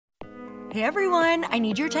Hey everyone, I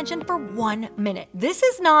need your attention for 1 minute. This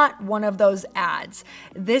is not one of those ads.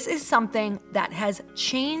 This is something that has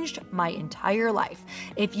changed my entire life.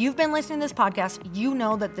 If you've been listening to this podcast, you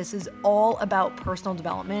know that this is all about personal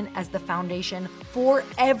development as the foundation for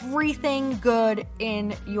everything good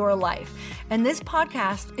in your life. And this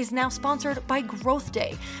podcast is now sponsored by Growth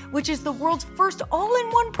Day, which is the world's first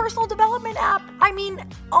all-in-one personal development app. I mean,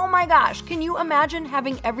 oh my gosh, can you imagine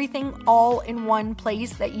having everything all in one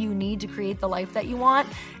place that you need to create the life that you want?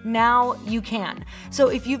 Now you can. So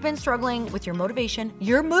if you've been struggling with your motivation,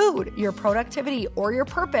 your mood, your productivity, or your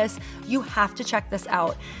purpose, you have to check this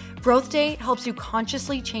out. Growth Day helps you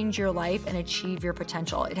consciously change your life and achieve your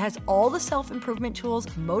potential. It has all the self-improvement tools,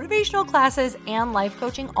 motivational classes, and life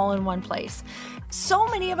coaching all in one place. So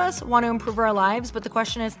many of us want to improve our lives, but the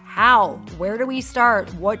question is how? Where do we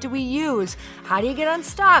start? What do we use? How do you get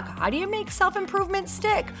unstuck? How do you make self-improvement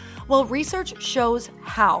stick? Well, research shows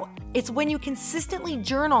how. It's when you consistently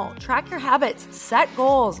journal, track your habits, set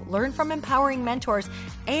goals, learn from empowering mentors,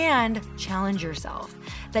 and challenge yourself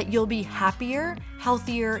that you'll be happier,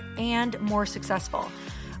 healthier, and more successful.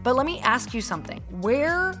 But let me ask you something.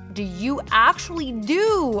 Where do you actually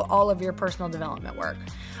do all of your personal development work?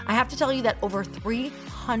 I have to tell you that over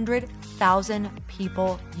 300,000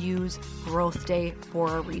 people use Growth Day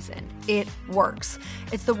for a reason. It works.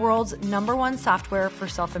 It's the world's #1 software for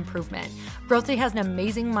self-improvement. Growth Day has an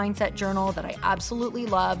amazing mindset journal that I absolutely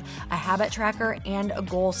love, a habit tracker, and a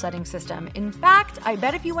goal-setting system. In fact, I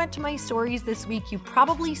bet if you went to my stories this week, you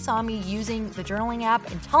probably saw me using the journaling app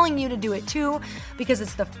and telling you to do it too, because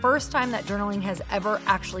it's the first time that journaling has ever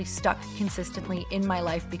actually stuck consistently in my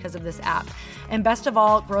life because of this app. And best of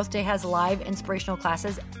all, Growth Day has live inspirational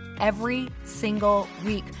classes every single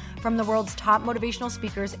week from the world's top motivational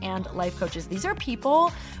speakers and life coaches. These are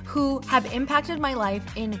people who have impacted my life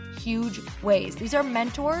in huge ways. These are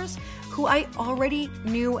mentors who I already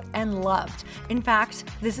knew and loved. In fact,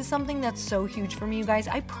 this is something that's so huge for me, you guys.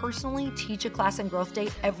 I personally teach a class in Growth Day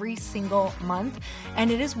every single month,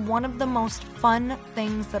 and it is one of the most fun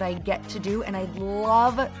things that I get to do, and I'd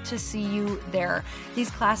love to see you there.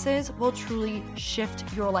 These classes will truly shift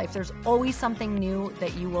your life. There's always something new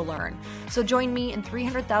that you will learn. So join me and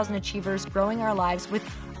 300,000 achievers growing our lives with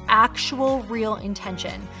actual real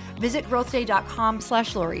intention. Visit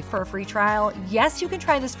growthday.com/Lori for a free trial. Yes, you can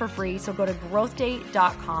try this for free. So go to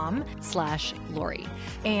growthday.com/Lori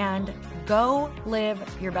and go live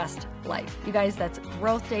your best life. You guys, that's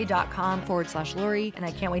growthday.com/Lori. And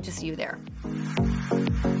I can't wait to see you there.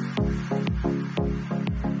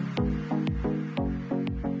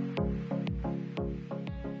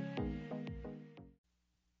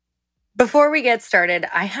 Before we get started,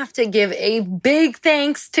 I have to give a big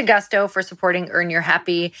thanks to Gusto for supporting Earn Your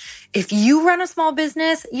Happy. If you run a small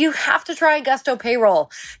business, you have to try Gusto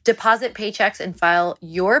Payroll. Deposit paychecks and file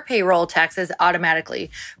your payroll taxes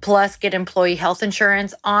automatically. Plus, get employee health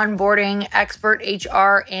insurance, onboarding, expert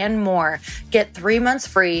HR, and more. Get 3 months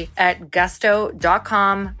free at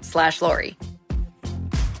gusto.com/Lori.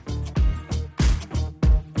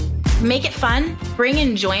 Make it fun, bring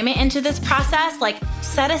enjoyment into this process,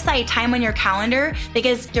 set aside time on your calendar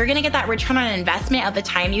because you're gonna get that return on investment of the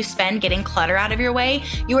time you spend getting clutter out of your way.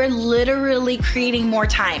 You are literally creating more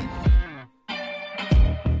time.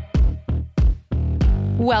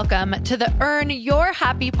 Welcome to the Earn Your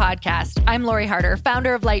Happy podcast. I'm Lori Harder,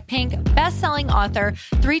 founder of Light Pink, best-selling author,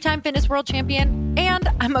 3-time fitness world champion, and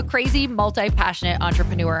I'm a crazy, multi-passionate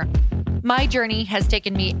entrepreneur. My journey has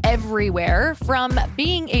taken me everywhere, from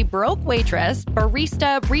being a broke waitress,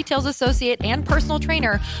 barista, retail associate, and personal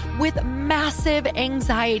trainer with massive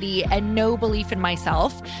anxiety and no belief in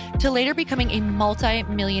myself, to later becoming a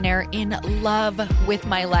multi-millionaire in love with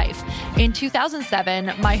my life. In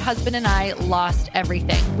 2007, my husband and I lost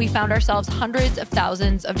everything. We found ourselves hundreds of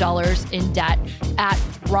thousands of dollars in debt at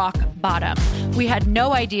rock bottom. We had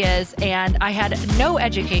no ideas, and I had no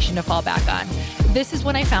education to fall back on. This is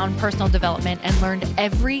when I found personal development and learned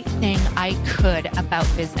everything I could about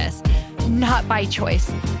business. Not by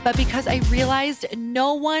choice, but because I realized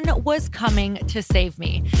no one was coming to save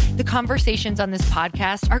me. The conversations on this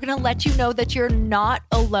podcast are going to let you know that you're not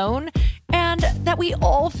alone and that we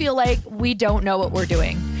all feel like we don't know what we're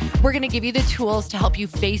doing. We're going to give you the tools to help you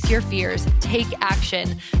face your fears, take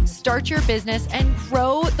action, start your business, and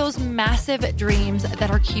grow those massive dreams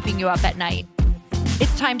that are keeping you up at night.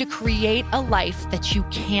 It's time to create a life that you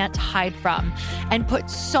can't hide from and put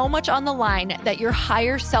so much on the line that your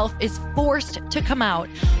higher self is forced to come out.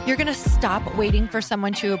 You're going to stop waiting for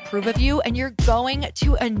someone to approve of you, and you're going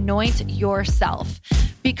to anoint yourself.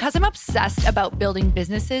 Because I'm obsessed about building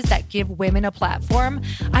businesses that give women a platform,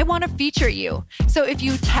 I want to feature you. So if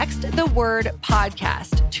you text the word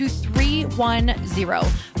podcast to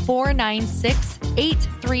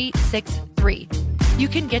 310-496-8363, you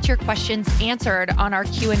can get your questions answered on our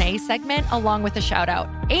Q&A segment along with a shout out.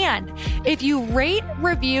 And if you rate,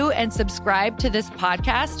 review, and subscribe to this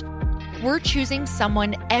podcast, we're choosing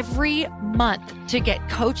someone every month to get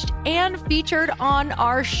coached and featured on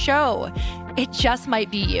our show. It just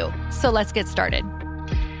might be you. So let's get started.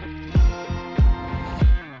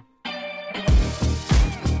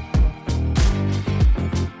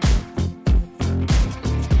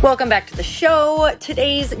 Welcome back to the show.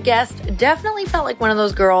 Today's guest definitely felt like one of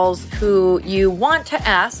those girls who you want to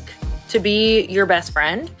ask to be your best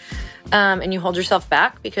friend. And you hold yourself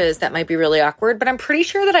back because that might be really awkward. But I'm pretty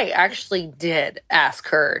sure that I actually did ask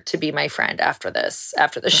her to be my friend after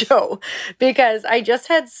the show, because I just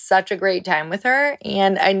had such a great time with her.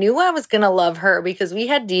 And I knew I was going to love her because we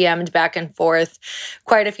had DM'd back and forth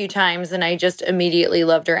quite a few times. And I just immediately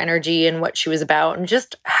loved her energy and what she was about and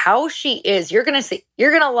just how she is. You're going to see.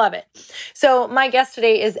 You're going to love it. So my guest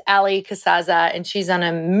today is Ali Casazza, and she's on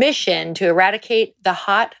a mission to eradicate the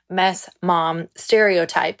hot mess mom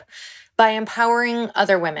stereotype by empowering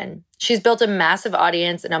other women. She's built a massive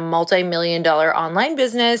audience and a multi-million-dollar online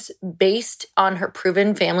business based on her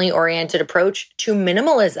proven family-oriented approach to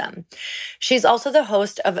minimalism. She's also the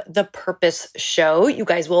host of The Purpose Show. You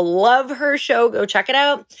guys will love her show. Go check it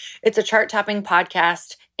out. It's a chart-topping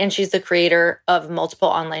podcast, and she's the creator of multiple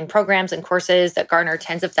online programs and courses that garner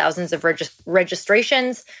tens of thousands of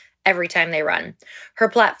registrations every time they run. Her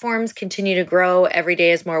platforms continue to grow every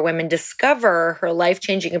day as more women discover her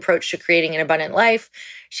life-changing approach to creating an abundant life.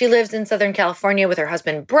 She lives in Southern California with her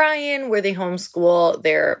husband, Brian, where they homeschool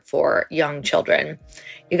their 4 young children.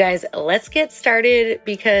 You guys, let's get started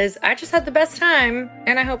because I just had the best time,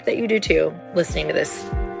 and I hope that you do too, listening to this.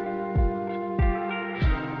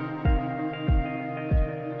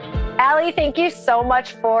 Ali, thank you so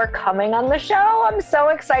much for coming on the show. I'm so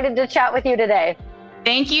excited to chat with you today.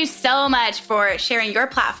 Thank you so much for sharing your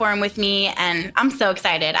platform with me. And I'm so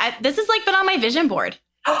excited. This has been on my vision board.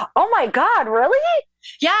 Oh my God, really?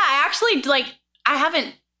 Yeah, I actually I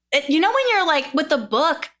haven't, when you're with the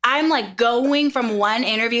book, I'm going from one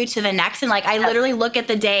interview to the next. And I literally look at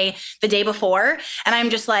the day before and I'm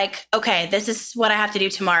just okay, this is what I have to do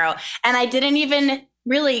tomorrow. And I didn't even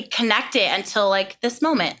really connect it until this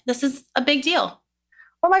moment. This is a big deal.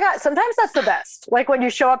 Oh my God. Sometimes that's the best. When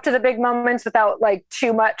you show up to the big moments without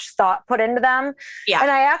too much thought put into them. Yeah.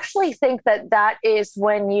 And I actually think that is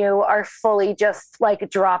when you are fully just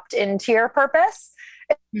dropped into your purpose,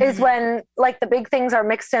 is when the big things are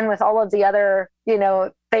mixed in with all of the other,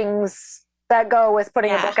 things that go with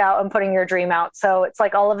putting a book out and putting your dream out. So it's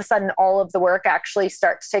all of a sudden, all of the work actually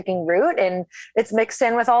starts taking root and it's mixed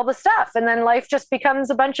in with all the stuff. And then life just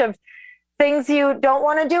becomes a bunch of things you don't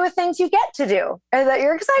want to do with things you get to do and that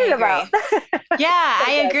you're excited about. Yeah,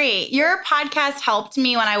 I agree. Your podcast helped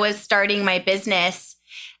me when I was starting my business,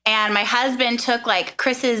 and my husband took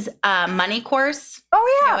Chris's money course.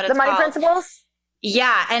 Oh yeah, the money principles.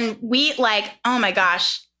 Yeah, and we oh my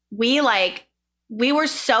gosh, we were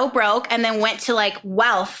so broke, and then went to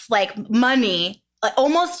wealth, money,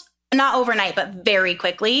 almost not overnight, but very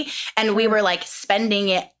quickly, and we were spending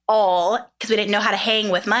it all because we didn't know how to hang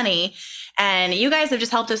with money. And you guys have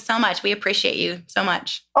just helped us so much. We appreciate you so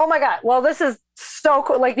much. Oh my God. Well, this is so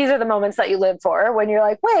cool. These are the moments that you live for when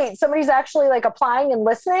you're wait, somebody's actually applying and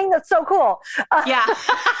listening. That's so cool. Yeah.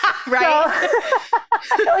 Right.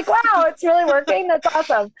 So, you're wow, it's really working. That's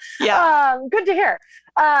awesome. Yeah. Good to hear.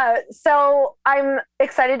 So I'm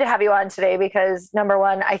excited to have you on today because number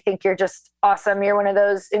one, I think you're just awesome. You're one of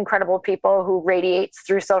those incredible people who radiates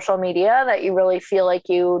through social media that you really feel like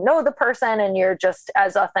you know the person and you're just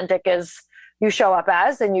as authentic as you show up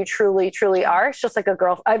as, and you truly, truly are. It's just a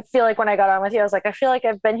girl. I feel when I got on with you, I was I feel like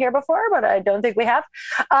I've been here before, but I don't think we have.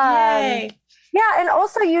 Yay. Yeah. And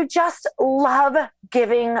also you just love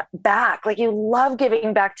giving back. You love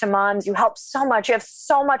giving back to moms. You help so much. You have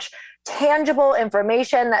so much tangible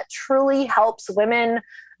information that truly helps women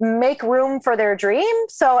make room for their dream.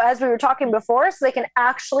 So as we were talking before, so they can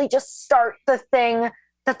actually just start the thing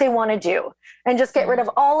that they want to do and just get rid of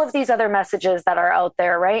all of these other messages that are out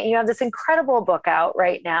there, right? And you have this incredible book out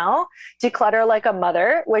right now, Declutter Like a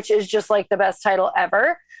Mother, which is just the best title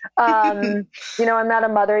ever. I'm not a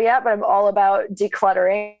mother yet, but I'm all about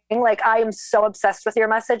decluttering. I am so obsessed with your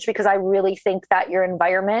message because I really think that your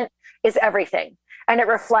environment is everything. And it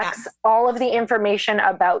reflects all of the information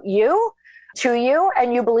about you to you,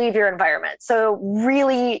 and you believe your environment. So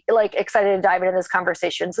really excited to dive into this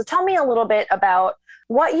conversation. So tell me a little bit about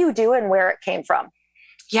what you do and where it came from.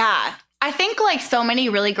 Yeah. I think like so many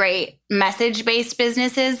really great message-based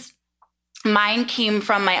businesses, mine came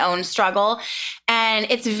from my own struggle, and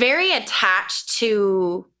it's very attached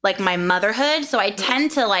to like my motherhood. So I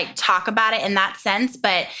tend to like talk about it in that sense,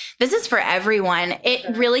 but this is for everyone.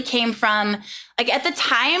 It really came from like at the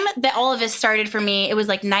time that all of this started for me, it was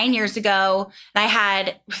like 9 years ago. And I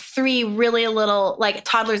had 3 really little like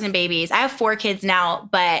toddlers and babies. I have 4 kids now,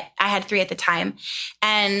 but I had 3 at the time.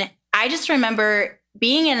 And I just remember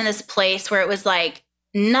being in this place where it was like,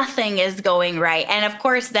 nothing is going right. And of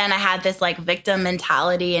course, then I had this like victim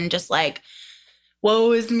mentality and just like,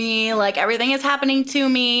 woe is me, like everything is happening to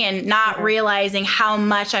me, and not realizing how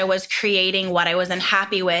much I was creating what I was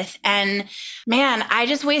unhappy with. And man, I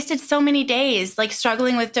just wasted so many days like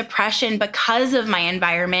struggling with depression because of my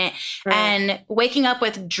environment and waking up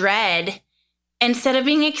with dread instead of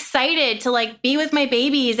being excited to like be with my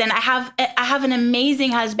babies. And I have an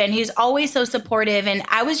amazing husband who's always so supportive. And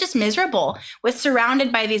I was just miserable, was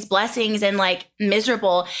surrounded by these blessings and like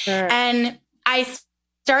miserable. And I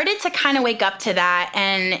started to kind of wake up to that.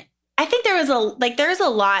 And I think there's a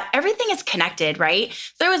lot, everything is connected, right?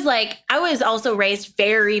 There was like, I was also raised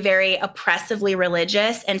very, very oppressively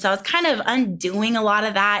religious. And so I was kind of undoing a lot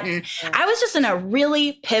of that. And I was just in a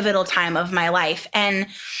really pivotal time of my life. And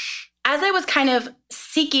as I was kind of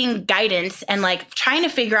seeking guidance and like trying to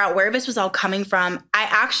figure out where this was all coming from, I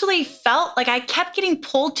actually felt like I kept getting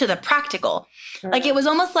pulled to the practical. Like it was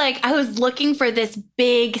almost like I was looking for this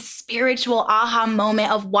big spiritual aha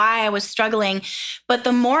moment of why I was struggling. But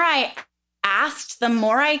the more I asked, the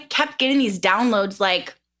more I kept getting these downloads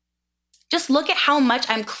like, just look at how much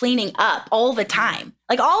I'm cleaning up all the time,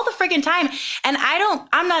 like all the freaking time. And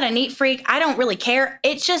I'm not a neat freak. I don't really care.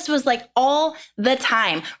 It just was like all the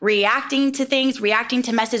time reacting to things, reacting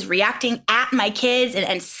to messages, reacting at my kids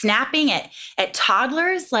and snapping at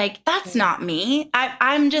toddlers. Like that's not me.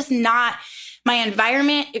 I'm just not my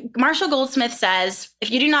environment. Marshall Goldsmith says, if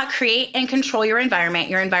you do not create and control your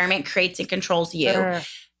environment creates and controls you.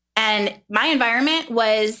 And my environment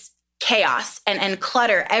was chaos and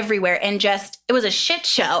clutter everywhere. And just, it was a shit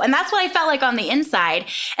show. And that's what I felt like on the inside.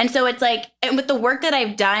 And so it's like, and with the work that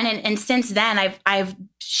I've done, and since then I've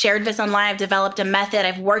shared this online, I've developed a method.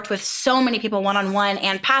 I've worked with so many people one-on-one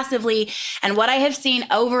and passively. And what I have seen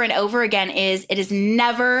over and over again is it is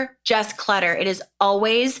never just clutter. It is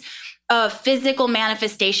always a physical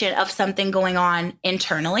manifestation of something going on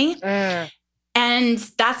internally. And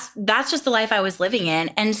that's just the life I was living in.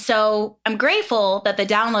 And so I'm grateful that the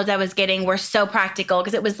downloads I was getting were so practical,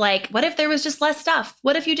 because it was like, what if there was just less stuff?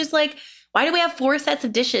 What if you just like, why do we have 4 sets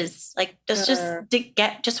of dishes? Like just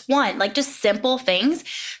get just one, like just simple things.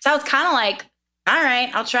 So I was kind of like, all right,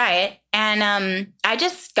 I'll try it. And I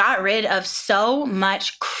just got rid of so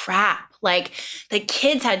much crap. Like the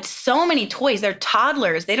kids had so many toys. They're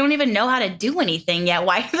toddlers. They don't even know how to do anything yet.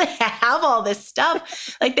 Why do they have all this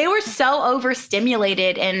stuff? Like they were so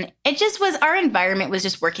overstimulated, and it just was, our environment was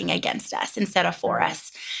just working against us instead of for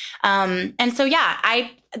us. And so, yeah,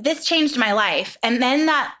 this changed my life. And then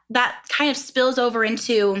that kind of spills over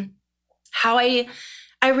into how I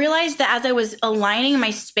realized that as I was aligning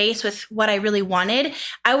my space with what I really wanted,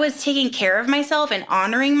 I was taking care of myself and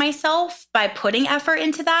honoring myself by putting effort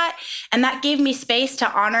into that. And that gave me space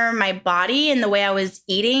to honor my body and the way I was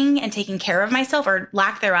eating and taking care of myself, or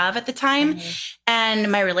lack thereof at the time.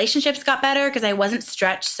 And my relationships got better because I wasn't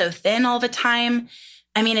stretched so thin all the time.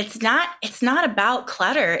 I mean, it's not about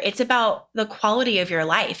clutter. It's about the quality of your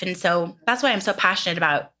life. And so that's why I'm so passionate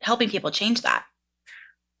about helping people change that.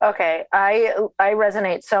 Okay. I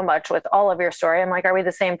resonate so much with all of your story. I'm like, are we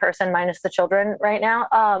the same person minus the children right now?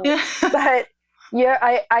 But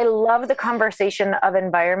yeah, I love the conversation of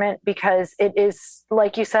environment, because it is,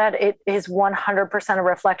 like you said, it is 100% a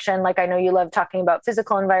reflection. Like, I know you love talking about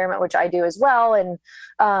physical environment, which I do as well. And,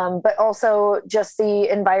 but also just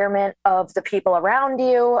the environment of the people around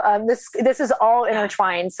you. This is all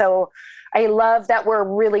intertwined. So I love that we're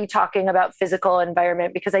really talking about physical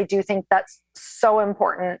environment, because I do think that's so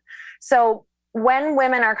important. So when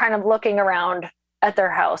women are kind of looking around at their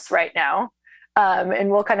house right now, and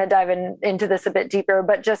we'll kind of dive into this a bit deeper,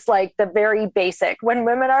 but just like the very basic, when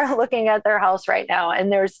women are looking at their house right now and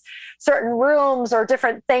there's certain rooms or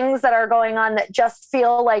different things that are going on that just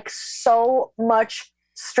feel like so much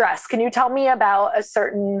stress. Can you tell me about a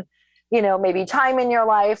certain, maybe time in your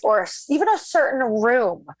life, or even a certain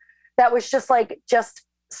room that was just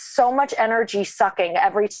so much energy sucking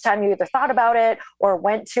every time you either thought about it or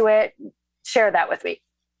went to it? Share that with me.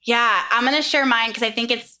 Yeah, I'm going to share mine, because I think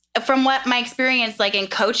it's, from what my experience, like in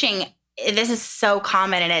coaching, this is so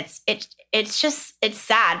common, and it's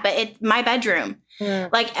sad, but it's my bedroom.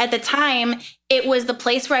 Like at the time, it was the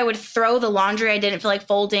place where I would throw the laundry I didn't feel like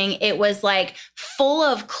folding. It was like full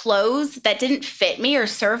of clothes that didn't fit me or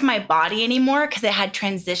serve my body anymore because it had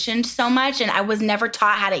transitioned so much. And I was never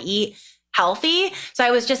taught how to eat healthy. So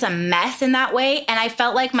I was just a mess in that way. And I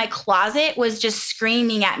felt like my closet was just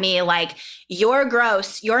screaming at me like, you're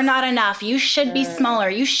gross. You're not enough. You should be smaller.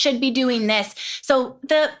 You should be doing this. So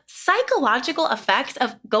the psychological effects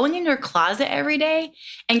of going in your closet every day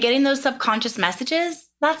and getting those subconscious messages,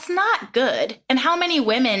 that's not good. And how many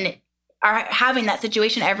women are having that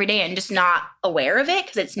situation every day and just not aware of it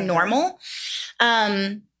because it's normal.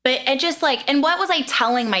 But it just like, and what was I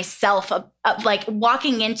telling myself of like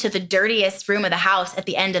walking into the dirtiest room of the house at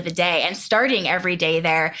the end of the day and starting every day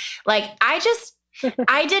there? Like,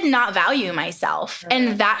 I did not value myself.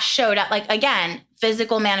 And that showed up like, again,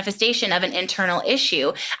 physical manifestation of an internal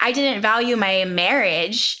issue. I didn't value my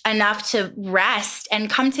marriage enough to rest and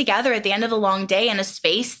come together at the end of the long day in a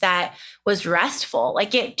space that was restful.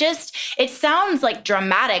 Like it sounds like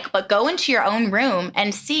dramatic, but go into your own room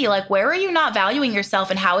and see like, where are you not valuing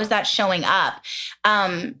yourself and how is that showing up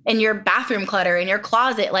in your bathroom clutter, in your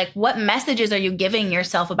closet? Like what messages are you giving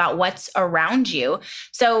yourself about what's around you?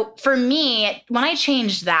 So for me, when I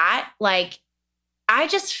changed that, like I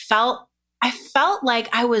felt like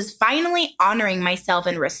I was finally honoring myself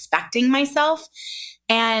and respecting myself.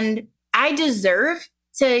 And I deserve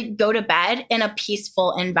to go to bed in a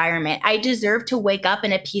peaceful environment. I deserve to wake up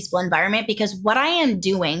in a peaceful environment because what I am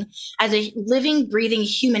doing as a living, breathing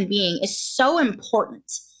human being is so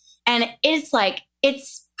important. And it's like,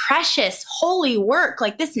 it's precious, holy work.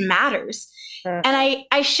 Like this matters. And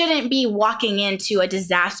I shouldn't be walking into a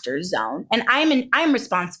disaster zone. And I'm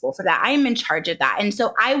responsible for that. I am in charge of that. And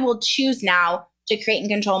so I will choose now to create and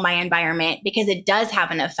control my environment because it does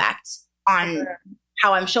have an effect on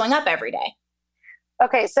how I'm showing up every day.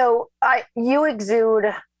 Okay. So you exude,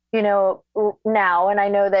 now, and I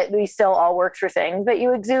know that we still all work through things, but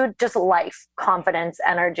you exude just life, confidence,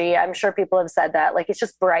 energy. I'm sure people have said that, like, it's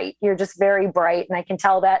just bright. You're just very bright. And I can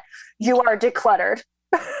tell that you are decluttered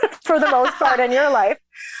for the most part in your life.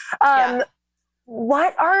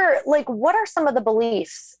 What are some of the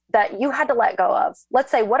beliefs that you had to let go of?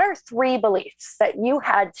 Let's say, what are 3 beliefs that you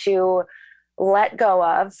had to let go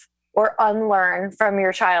of or unlearn from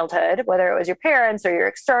your childhood, whether it was your parents or your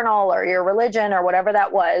external or your religion or whatever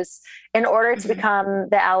that was, in order to become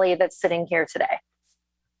the Allie that's sitting here today?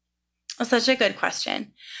 Well, such a good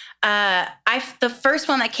question. The first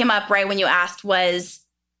one that came up right when you asked was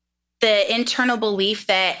the internal belief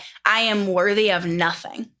that I am worthy of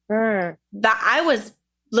nothing. That I was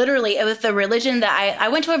literally, it was the religion that I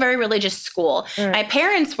went to a very religious school. My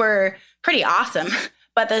parents were pretty awesome,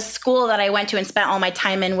 but the school that I went to and spent all my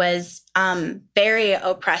time in was very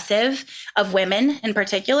oppressive of women in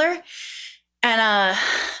particular. And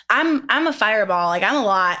I'm a fireball, like I'm a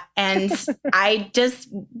lot. And I just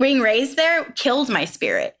being raised there killed my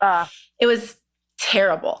spirit. It was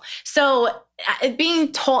terrible. So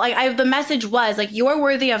being told, the message was like, you're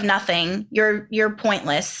worthy of nothing. You're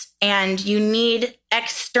pointless, and you need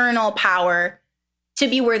external power to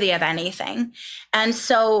be worthy of anything. And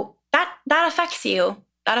so that affects you.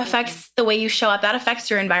 That affects the way you show up. That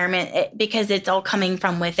affects your environment because it's all coming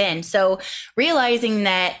from within. So realizing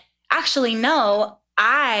that actually, no,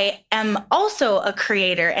 I am also a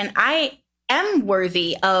creator and I am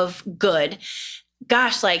worthy of good.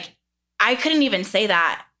 Gosh, like I couldn't even say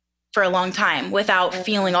that for a long time without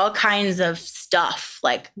feeling all kinds of stuff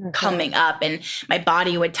like coming up, and my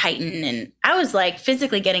body would tighten, and I was like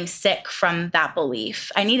physically getting sick from that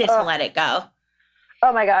belief. I needed to let it go.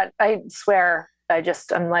 Oh my God. I swear.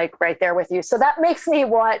 I'm like right there with you. So that makes me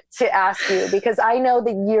want to ask you, because I know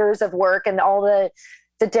the years of work and all the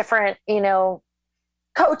different,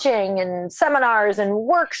 coaching and seminars and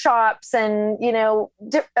workshops and,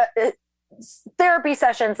 therapy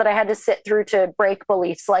sessions that I had to sit through to break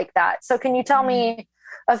beliefs like that. So can you tell me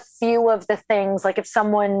a few of the things, like if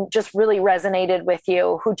someone just really resonated with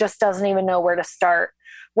you, who just doesn't even know where to start,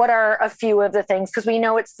 what are a few of the things? Because we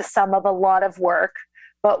know it's the sum of a lot of work,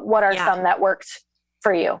 but what are some that worked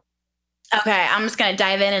for you? Okay, I'm just going to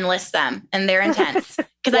dive in and list them, and they're intense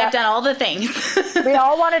because I've done all the things. We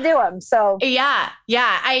all want to do them. So yeah.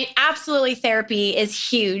 Therapy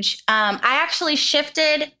is huge. I actually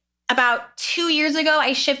shifted about 2 years ago.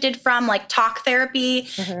 I shifted from like talk therapy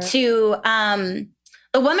to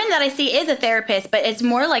the woman that I see is a therapist, but it's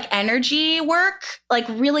more like energy work, like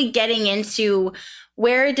really getting into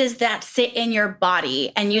where does that sit in your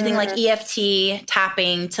body, and using like EFT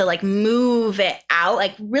tapping to like move it out,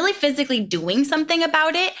 like really physically doing something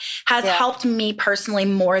about it has helped me personally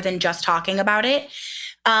more than just talking about it.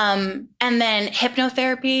 And then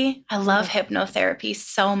hypnotherapy. I love hypnotherapy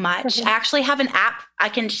so much. I actually have an app. I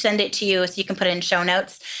can send it to you so you can put it in show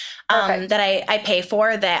notes that I pay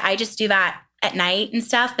for, that I just do that at night and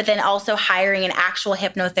stuff, but then also hiring an actual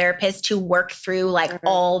hypnotherapist to work through like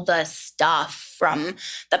all the stuff from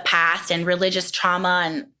the past and religious trauma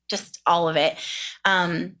and just all of it.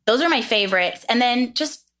 Those are my favorites. And then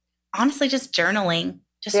just honestly, just journaling,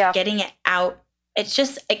 just getting it out.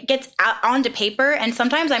 It gets out onto paper. And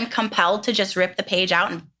sometimes I'm compelled to just rip the page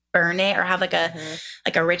out and burn it, or have like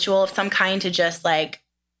a ritual of some kind to just like,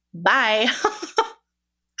 bye.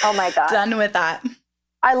 Oh my God. Done with that.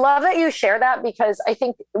 I love that you share that, because I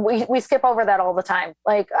think we skip over that all the time.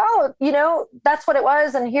 Like, oh, that's what it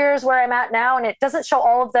was, and here's where I'm at now. And it doesn't show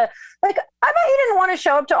all of the, like, I bet you didn't want to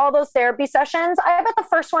show up to all those therapy sessions. I bet the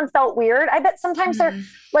first one felt weird. I bet sometimes they're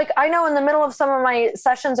like, I know in the middle of some of my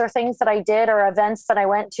sessions or things that I did or events that I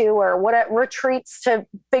went to or retreats to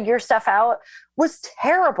figure stuff out was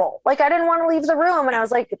terrible. Like, I didn't want to leave the room, and I was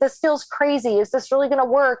like, this feels crazy. Is this really going to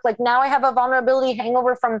work? Like, now I have a vulnerability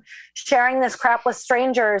hangover from sharing this crap with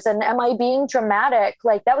strangers. And am I being dramatic?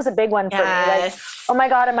 Like, that was a big one for me. Like, oh my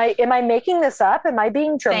God, am I making this up? Am I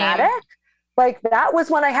being dramatic? Same. Like, that was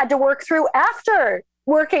when I had to work through after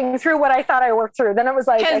working through what I thought I worked through. Then it was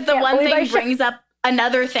like, because the one thing brings up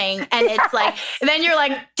another thing, and it's like, and then you're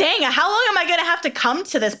like, dang, how long am I going to have to come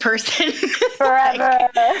to this person? Forever.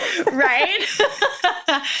 Right?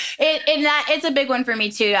 It's a big one for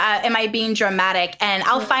me too. Am I being dramatic? And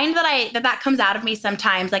I'll find that comes out of me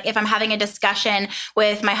sometimes. Like, if I'm having a discussion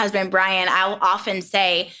with my husband, Brian, I'll often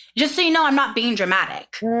say, just so you know, I'm not being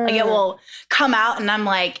dramatic. Like, it will come out, and I'm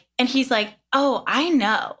like, and he's like, oh, I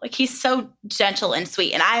know. Like, he's so gentle and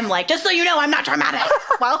sweet. And I'm like, just so you know, I'm not dramatic.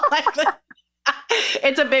 Well,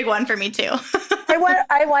 it's a big one for me too.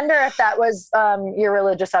 I wonder if that was your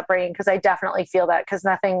religious upbringing, because I definitely feel that, because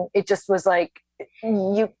it just was like,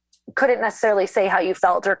 you couldn't necessarily say how you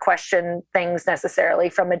felt or question things necessarily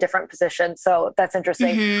from a different position. So that's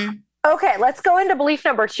interesting. Okay, let's go into belief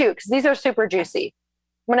number 2, because these are super juicy.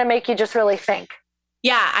 I'm going to make you just really think.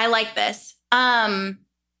 Yeah, I like this.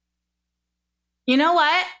 You know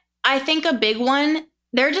what? I think a big one,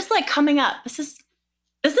 they're just like coming up. This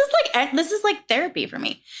is like therapy for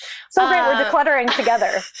me. So great. We're decluttering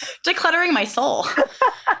together. Decluttering my soul.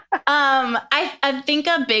 I think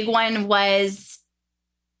a big one was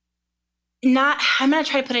I'm going to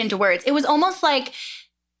try to put it into words. It was almost like,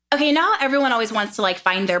 okay, now everyone always wants to like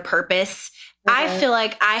find their purpose. I feel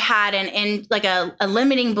like I had a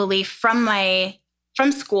limiting belief from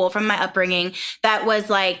school, from my upbringing, that was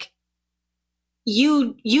like,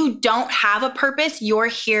 you don't have a purpose. You're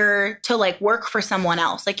here to like work for someone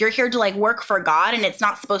else. Like, you're here to like work for God, and it's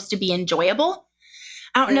not supposed to be enjoyable.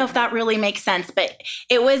 I don't know if that really makes sense, but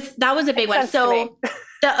that was a big one. So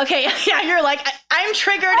you're like, I'm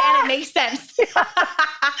triggered and it makes sense.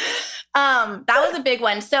 That was a big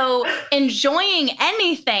one. So enjoying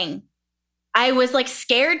anything, I was like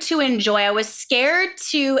scared to enjoy. I was scared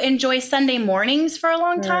to enjoy Sunday mornings for a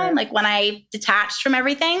long time. Like, when I detached from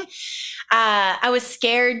everything, I was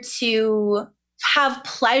scared to have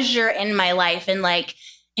pleasure in my life and like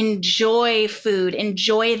enjoy food,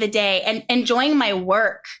 enjoy the day, and enjoying my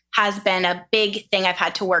work has been a big thing I've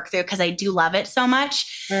had to work through, because I do love it so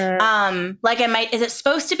much. Like, is it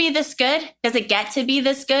supposed to be this good? Does it get to be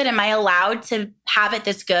this good? Am I allowed to have it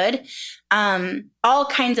this good? All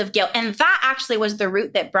kinds of guilt. And that actually was the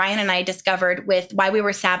root that Brian and I discovered with why we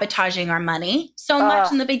were sabotaging our money so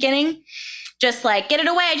much in the beginning. Just like, get it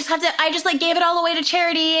away. I just like gave it all away to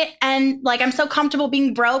charity. And like, I'm so comfortable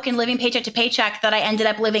being broke and living paycheck to paycheck that I ended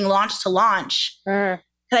up living launch to launch. Because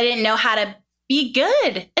I didn't know how to be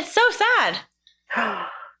good. It's so sad.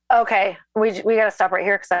 Okay. We got to stop right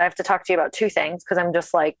here, because I have to talk to you about 2 things, because I'm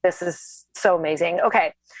just like, this is so amazing.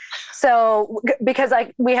 Okay. So, because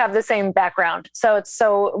we have the same background.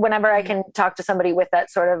 So whenever I can talk to somebody with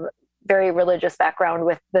that sort of very religious background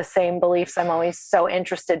with the same beliefs, I'm always so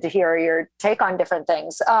interested to hear your take on different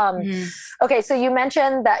things. Okay. So you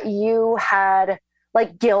mentioned that you had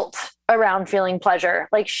like guilt around feeling pleasure,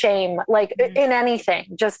 like shame, like in anything,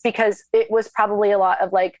 just because it was probably a lot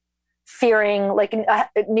of like fearing, like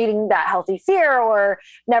needing that healthy fear or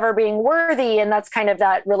never being worthy. And that's kind of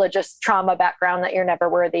that religious trauma background, that you're never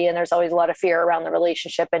worthy. And there's always a lot of fear around the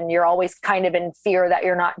relationship, and you're always kind of in fear that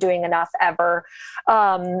you're not doing enough ever.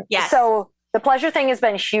 Yes. So the pleasure thing has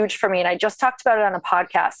been huge for me. And I just talked about it on a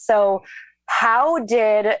podcast. So how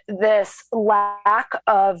did this lack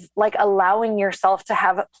of like allowing yourself to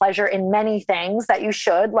have pleasure in many things that you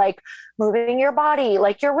should, like moving your body,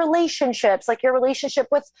 like your relationships, like your relationship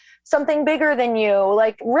with something bigger than you,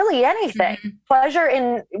 like really anything, pleasure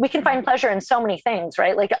in, we can find pleasure in so many things,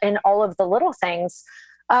 right? Like in all of the little things.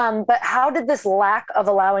 But how did this lack of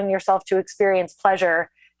allowing yourself to experience pleasure,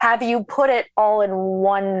 have you put it all in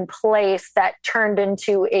one place that turned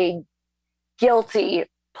into a guilty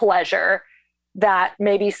pleasure that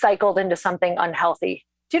maybe cycled into something unhealthy?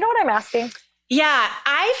 Do you know what I'm asking? Yeah,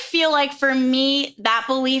 I feel like for me, that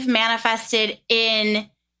belief manifested in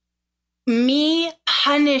me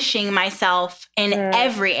punishing myself in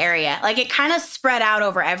every area. Like it kind of spread out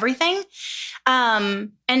over everything.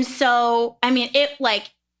 And so, I mean, it like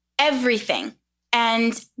everything.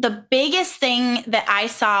 And the biggest thing that I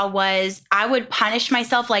saw was I would punish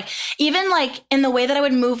myself, like even like in the way that I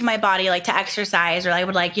would move my body, like to exercise, or I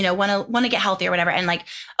would like, you know, want to get healthy or whatever. And like,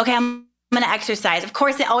 okay, I'm going to exercise. Of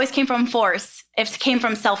course, it always came from force. It came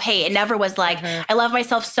from self-hate. It never was like, I love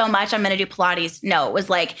myself so much, I'm going to do Pilates. No, it was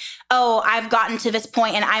like, oh, I've gotten to this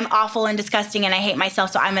point and I'm awful and disgusting and I hate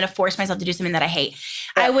myself. So I'm going to force myself to do something that I hate.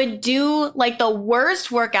 Yeah. I would do like the worst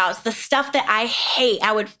workouts, the stuff that I hate.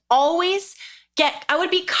 I would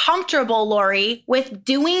be comfortable, Lori, with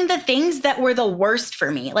doing the things that were the worst for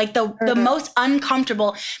me, like the most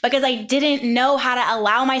uncomfortable, because I didn't know how to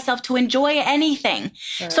allow myself to enjoy anything.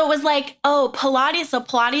 So it was like, oh, Pilates. So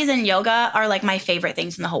Pilates and yoga are like my favorite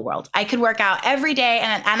things in the whole world. I could work out every day,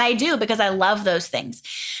 and I do because I love those things.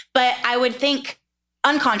 But I would think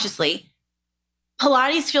unconsciously,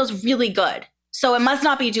 Pilates feels really good. So it must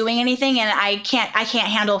not be doing anything, and I can't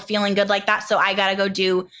handle feeling good like that. So I got to go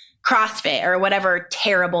do CrossFit or whatever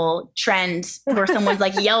terrible trend where someone's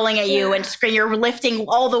like yelling at you and you're lifting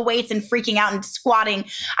all the weights and freaking out and squatting.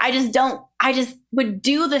 I just would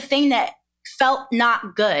do the thing that felt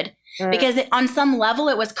not good because on some level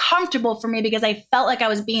it was comfortable for me because I felt like I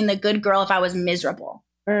was being the good girl if I was miserable.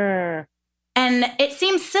 And it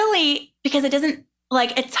seems silly because it doesn't,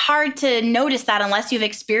 like, it's hard to notice that unless you've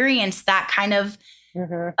experienced that kind of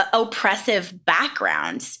oppressive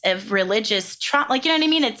background of religious trauma. Like, you know what I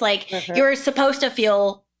mean? It's like you're supposed to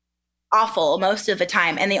feel awful most of the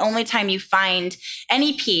time. And the only time you find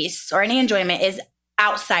any peace or any enjoyment is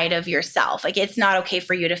outside of yourself. Like, it's not okay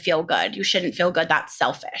for you to feel good. You shouldn't feel good. That's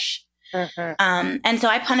selfish. And so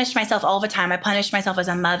I punished myself all the time. I punished myself as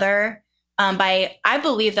a mother. I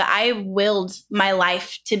believe that I willed my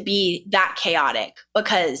life to be that chaotic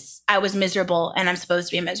because I was miserable and I'm supposed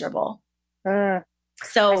to be miserable.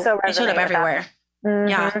 So it showed up everywhere.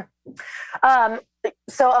 Yeah.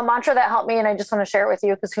 So a mantra that helped me, and I just want to share it with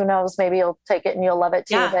you because who knows, maybe you'll take it and you'll love it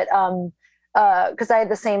too. Yeah. But because I had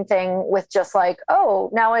the same thing with just like, oh,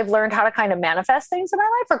 now I've learned how to kind of manifest things in my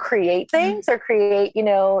life or create things or create, you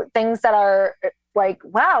know, things that are like,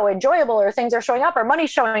 wow, enjoyable, or things are showing up, or money's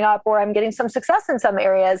showing up, or I'm getting some success in some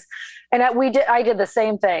areas. And I did the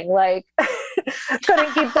same thing. Like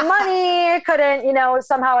couldn't keep the money, couldn't, you know,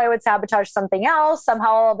 somehow I would sabotage something else. Somehow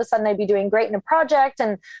all of a sudden I'd be doing great in a project.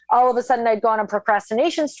 And all of a sudden I'd go on a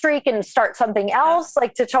procrastination streak and start something else,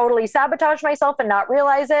 like to totally sabotage myself and not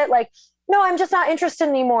realize it. Like, no, I'm just not interested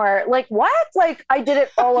anymore. Like, what? Like, I did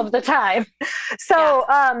it all of the time. So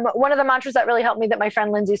one of the mantras that really helped me that my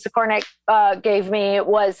friend Lindsay Sikornik gave me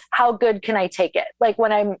was, how good can I take it? Like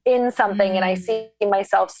when I'm in something and I see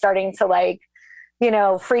myself starting to like, you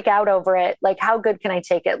know, freak out over it. Like, how good can I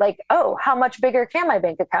take it? Like, oh, how much bigger can my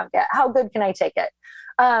bank account get? How good can I take it?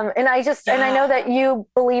 And I know that you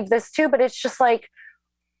believe this too, but it's just like,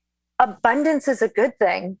 abundance is a good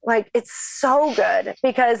thing. Like, it's so good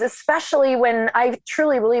because especially when I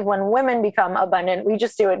truly believe when women become abundant, we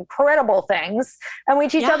just do incredible things, and we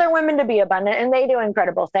teach other women to be abundant and they do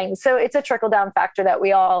incredible things. So it's a trickle down factor that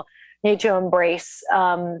we all need to embrace,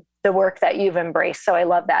 the work that you've embraced. So I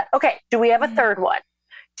love that. Okay. Do we have a third one?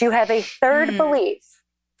 Do you have a third belief?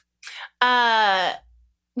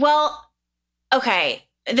 Well, okay.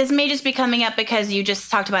 This may just be coming up because you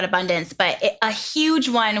just talked about abundance, but a huge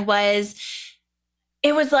one was,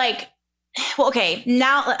 it was like, well, okay,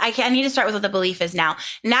 now I need to start with what the belief is now.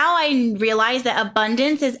 Now I realize that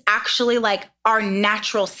abundance is actually like our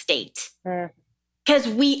natural state. Because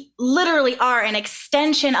we literally are an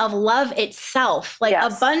extension of love itself. Like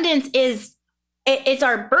abundance is, it's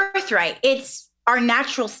our birthright. It's our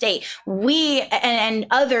natural state. We and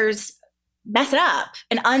others mess it up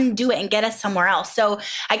and undo it and get us somewhere else. So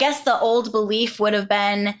I guess the old belief would have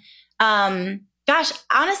been, Gosh,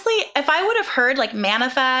 honestly, if I would have heard like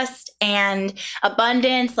manifest and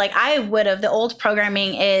abundance, like I would have, the old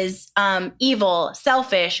programming is evil,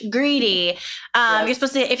 selfish, greedy. Yes. You're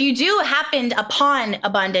supposed to, if you do happen upon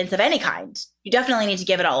abundance of any kind, you definitely need to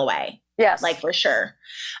give it all away. Yes. Like for sure.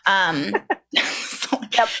 So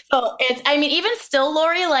it's, I mean, even still,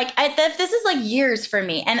 Lori, like this is like years for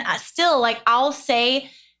me. And still like, I'll say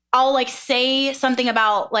something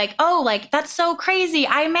about like, oh, like, that's so crazy.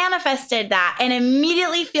 I manifested that, and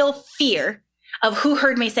immediately feel fear of who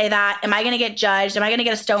heard me say that. Am I going to get judged? Am I going to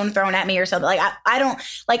get a stone thrown at me or something? Like, I don't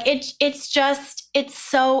like it. It's just, it's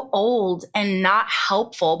so old and not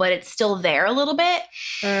helpful, but it's still there a little bit.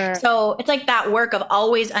 So it's like that work of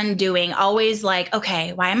always undoing, always like,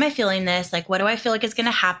 okay, why am I feeling this? Like, what do I feel like is going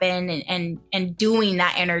to happen? And doing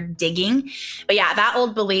that inner digging. But yeah, that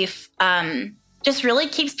old belief, just really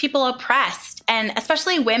keeps people oppressed, and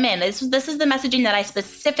especially women. This is the messaging that I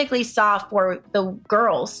specifically saw for the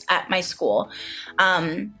girls at my school.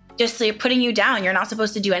 Just like putting you down. You're not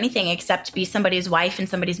supposed to do anything except be somebody's wife and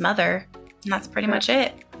somebody's mother. And that's pretty much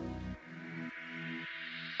it.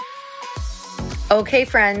 Okay,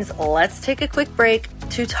 friends, let's take a quick break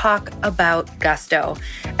to talk about Gusto.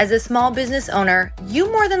 As a small business owner,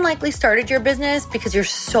 you more than likely started your business because you're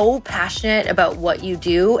so passionate about what you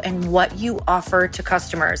do and what you offer to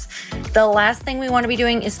customers. The last thing we want to be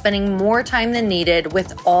doing is spending more time than needed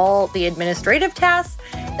with all the administrative tasks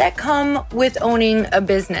that come with owning a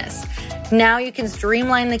business. Now you can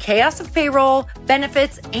streamline the chaos of payroll,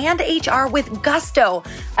 benefits, and HR with Gusto.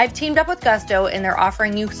 I've teamed up with Gusto, and they're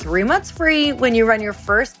offering you 3 months free when you run your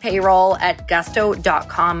first payroll at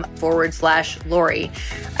gusto.com/Lori.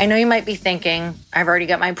 I know you might be thinking, I've already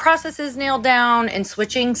got my processes nailed down, and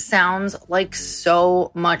switching sounds like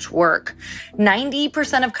so much work.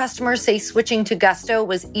 90% of customers say switching to Gusto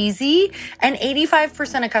was easy, and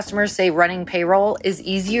 85% of customers say running payroll is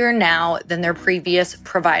easier now than their previous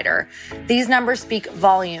provider. These numbers speak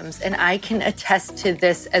volumes, and I can attest to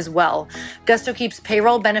this as well. Gusto keeps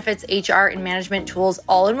payroll, benefits, HR, and management tools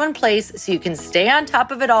all in one place so you can stay on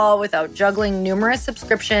top of it all without juggling numerous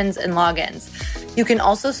subscriptions and logins. You can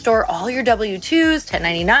also store all your W-2s,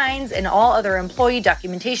 1099s, and all other employee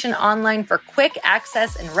documentation online for quick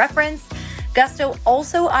access and reference. Gusto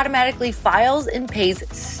also automatically files and pays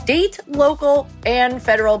state, local, and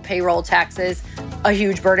federal payroll taxes, a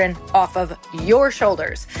huge burden off of your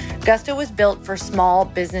shoulders. Gusto was built for small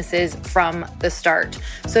businesses from the start.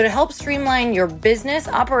 So to help streamline your business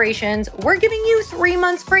operations, we're giving you 3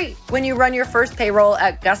 months free when you run your first payroll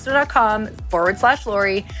at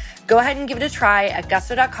gusto.com/Lori. Go ahead and give it a try at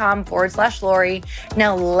gusto.com/Lori.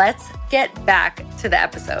 Now let's get back to the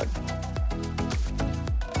episode.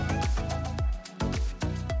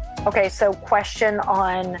 Okay, so question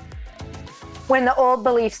on when the old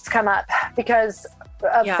beliefs come up, because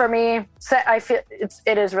for me, I feel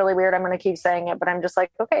it is really weird. I'm going to keep saying it, but I'm just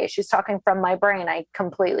like, okay, she's talking from my brain. I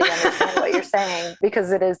completely understand what you're saying,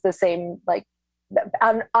 because it is the same, like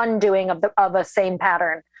undoing of a same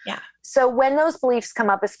pattern. Yeah. So when those beliefs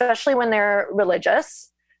come up, especially when they're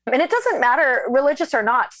religious, and it doesn't matter religious or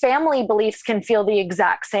not, family beliefs can feel the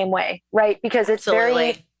exact same way, right? Because it's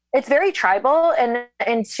very tribal, and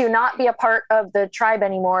to not be a part of the tribe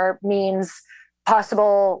anymore means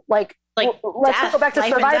possible, like let's death, go back to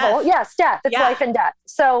survival. Yes, death. It's life and death.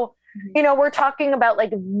 So, we're talking about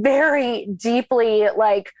like very deeply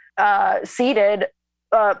seated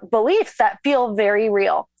beliefs that feel very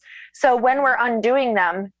real. So when we're undoing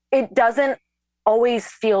them, it doesn't always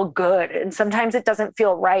feel good, and sometimes it doesn't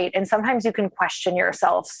feel right, and sometimes you can question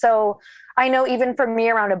yourself. So I know even for me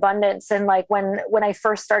around abundance, and like when I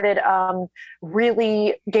first started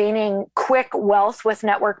really gaining quick wealth with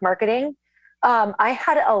network marketing, I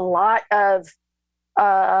had a lot of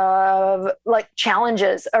like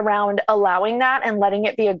challenges around allowing that and letting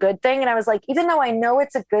it be a good thing. And I was like, even though I know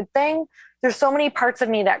it's a good thing, there's so many parts of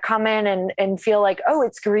me that come in and feel like, oh,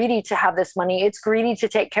 it's greedy to have this money. It's greedy to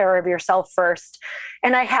take care of yourself first.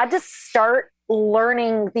 And I had to start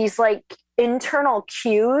learning these like internal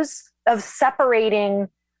cues of separating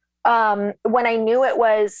when I knew it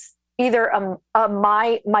was either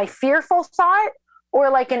my fearful thought or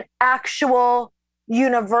like an actual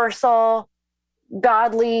universal,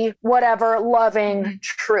 godly, whatever, loving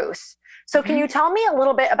truth. So can you tell me a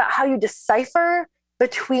little bit about how you decipher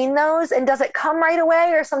between those? And does it come right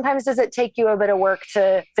away, or sometimes does it take you a bit of work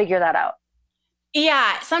to figure that out?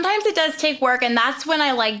 Yeah, sometimes it does take work, and that's when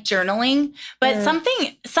I like journaling. But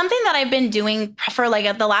something that I've been doing for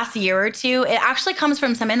like the last year or two, it actually comes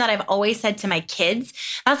from something that I've always said to my kids.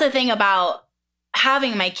 That's the thing about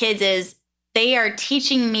having my kids is they are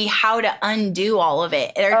teaching me how to undo all of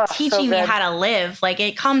it. They're teaching me how to live. Like,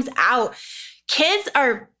 it comes out. Kids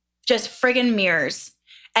are just friggin' mirrors.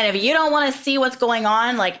 And if you don't want to see what's going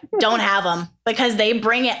on, like, don't have them, because they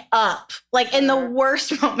bring it up, like, in the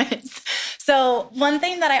worst moments. So one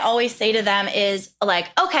thing that I always say to them is, like,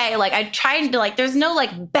 okay, like, I try to, like, there's no,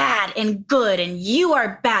 like, bad and good and you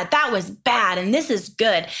are bad. That was bad and this is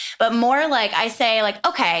good. But more like, I say, like,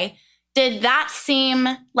 okay, did that seem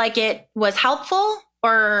like it was helpful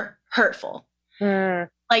or hurtful?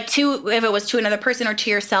 Like, if it was to another person or to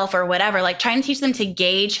yourself or whatever, like, trying to teach them to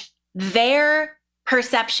gauge their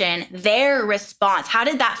perception, their response. How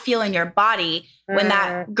did that feel in your body when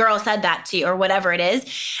that girl said that to you or whatever it is?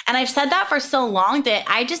 And I've said that for so long that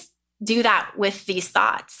I just do that with these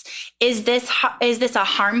thoughts. Is this a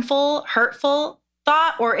harmful, hurtful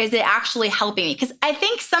thought, or is it actually helping me? Because I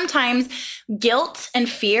think sometimes guilt and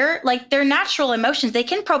fear, like, they're natural emotions. They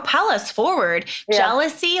can propel us forward. Yeah.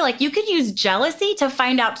 Jealousy, like, you could use jealousy to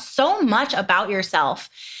find out so much about yourself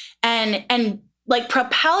and like,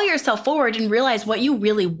 propel yourself forward and realize what you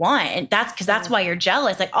really want. And that's why you're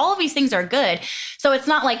jealous. Like, all of these things are good. So it's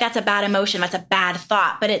not like that's a bad emotion, that's a bad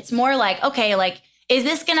thought, but it's more like, okay, like, is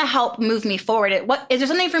this going to help move me forward? Is there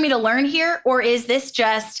something for me to learn here? Or is this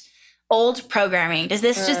just old programming? Does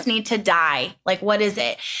this just need to die? Like, what is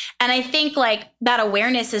it? And I think, like, that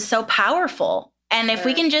awareness is so powerful. And if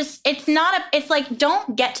we can just, it's like,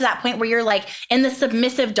 don't get to that point where you're, like, in the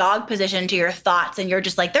submissive dog position to your thoughts and you're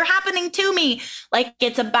just like, they're happening to me. Like,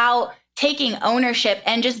 it's about taking ownership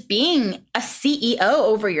and just being a CEO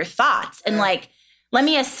over your thoughts. And like, let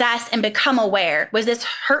me assess and become aware. Was this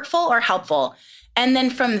hurtful or helpful? And then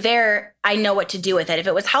from there, I know what to do with it. If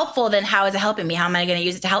it was helpful, then how is it helping me? How am I going to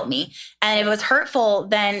use it to help me? And if it was hurtful,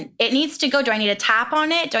 then it needs to go. Do I need to tap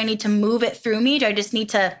on it? Do I need to move it through me? Do I just need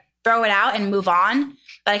to throw it out and move on?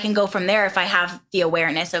 But I can go from there if I have the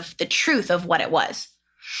awareness of the truth of what it was.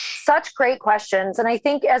 Such great questions. And I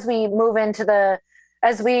think as we move into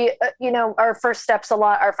our first steps a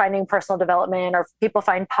lot are finding personal development, or people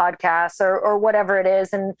find podcasts or whatever it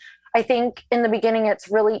is. And I think in the beginning, it's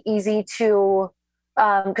really easy to,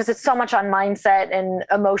 because it's so much on mindset and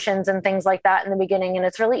emotions and things like that in the beginning. And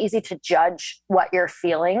it's really easy to judge what you're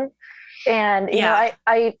feeling. And, you know,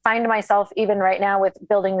 I find myself even right now with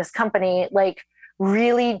building this company, like,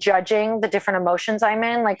 really judging the different emotions I'm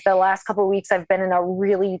in. Like, the last couple of weeks, I've been in a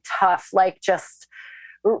really tough, like, just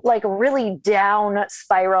like really down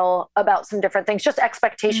spiral about some different things, just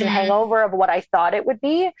expectation hangover of what I thought it would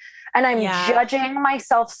be. And I'm judging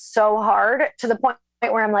myself so hard to the point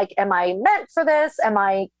where I'm like, am I meant for this? Am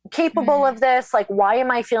I capable of this? Like, why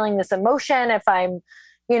am I feeling this emotion if I'm,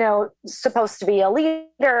 you know, supposed to be a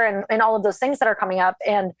leader and all of those things that are coming up?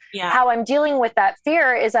 And how I'm dealing with that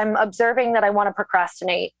fear is I'm observing that I want to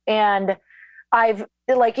procrastinate. And I've,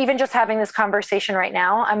 like, even just having this conversation right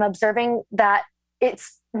now, I'm observing that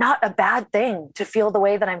it's not a bad thing to feel the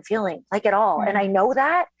way that I'm feeling, like, at all. And I know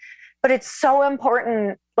that, but it's so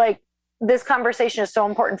important. Like, this conversation is so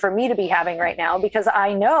important for me to be having right now, because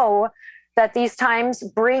I know that these times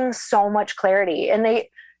bring so much clarity. And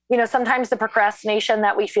they, you know, sometimes the procrastination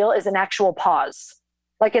that we feel is an actual pause.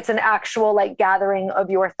 Like, it's an actual, like, gathering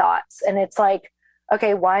of your thoughts. And it's like,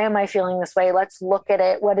 okay, why am I feeling this way? Let's look at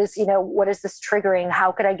it. What is this triggering?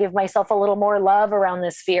 How could I give myself a little more love around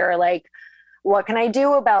this fear? Like, what can I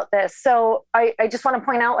do about this? So I just want to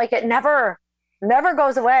point out, like, it never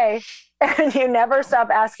goes away, and you never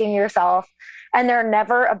stop asking yourself, and they're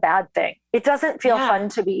never a bad thing. It doesn't feel fun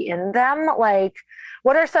to be in them. Like,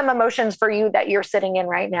 what are some emotions for you that you're sitting in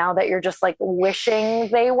right now that you're just, like, wishing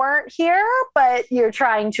they weren't here, but you're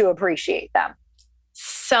trying to appreciate them?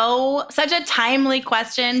 Such a timely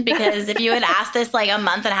question, because if you had asked this like a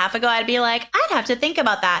month and a half ago, I'd be like, I'd have to think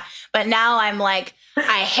about that. But now I'm like,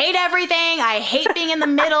 I hate everything. I hate being in the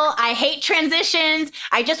middle. I hate transitions.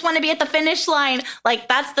 I just want to be at the finish line. Like,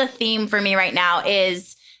 that's the theme for me right now.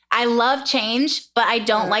 Is I love change, but I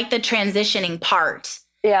don't like the transitioning part.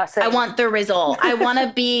 Yeah, same. I want the result. I want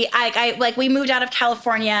to be, like, we moved out of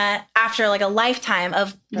California after, like, a lifetime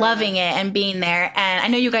of loving it and being there. And I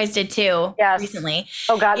know you guys did too recently.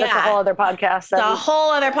 Oh God, that's a whole other podcast. It's a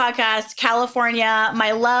whole other podcast, California,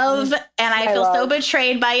 my love. And I feel so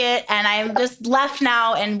betrayed by it. And I'm just left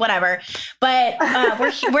now and whatever. But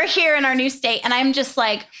we're here in our new state. And I'm just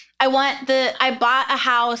like, I bought a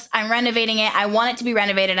house, I'm renovating it. I want it to be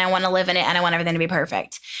renovated. I want to live in it, and I want everything to be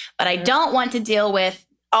perfect. But I don't want to deal with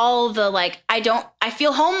all the, like, I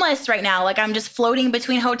feel homeless right now. Like, I'm just floating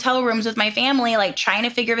between hotel rooms with my family, like, trying to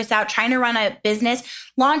figure this out, trying to run a business,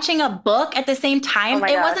 launching a book at the same time.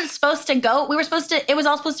 It wasn't supposed to go. It was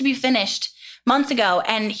all supposed to be finished months ago.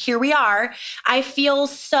 And here we are. I feel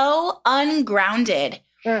so ungrounded.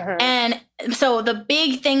 And so the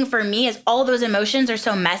big thing for me is all those emotions are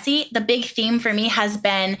so messy. The big theme for me has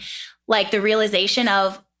been like the realization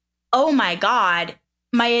of, oh my God,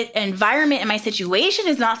 my environment and my situation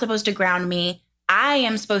is not supposed to ground me. I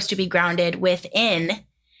am supposed to be grounded within.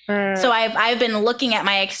 So I've been looking at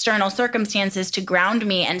my external circumstances to ground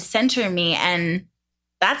me and center me. And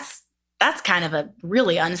that's kind of a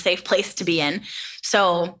really unsafe place to be in.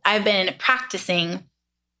 So I've been practicing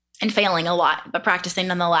and failing a lot, but practicing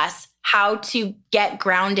nonetheless, how to get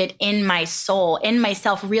grounded in my soul, in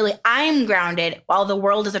myself. Really, I'm grounded while the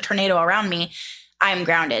world is a tornado around me. I'm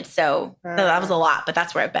grounded. So that was a lot, but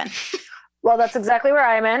that's where I've been. Well, that's exactly where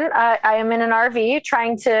I'm in. I am in an RV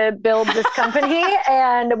trying to build this company,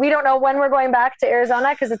 and we don't know when we're going back to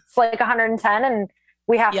Arizona because it's like 110 and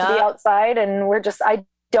we have to be outside, and I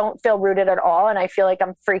don't feel rooted at all. And I feel like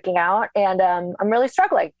I'm freaking out, and I'm really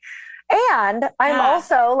struggling. And I'm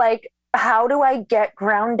also like, how do I get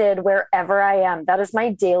grounded wherever I am? That is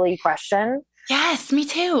my daily question. Yes, me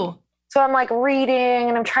too. So I'm like reading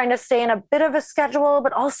and I'm trying to stay in a bit of a schedule,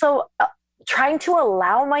 but also trying to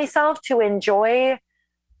allow myself to enjoy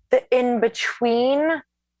the in between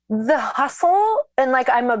the hustle. And like,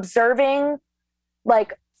 I'm observing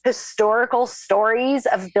like historical stories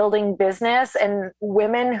of building business and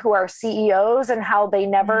women who are CEOs and how they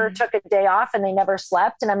never took a day off and they never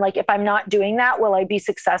slept. And I'm like, if I'm not doing that, will I be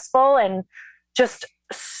successful? And just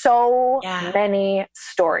so many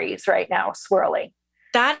stories right now swirling.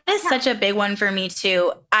 That is such a big one for me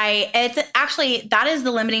too. That is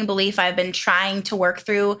the limiting belief I've been trying to work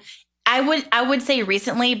through. I would say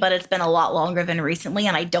recently, but it's been a lot longer than recently.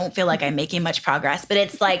 And I don't feel like I'm making much progress, but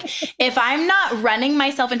it's like, if I'm not running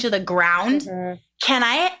myself into the ground, can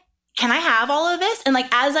I have all of this? And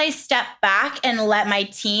like, as I step back and let my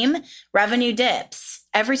team, revenue dips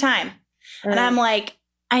every time. And I'm like,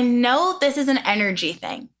 I know this is an energy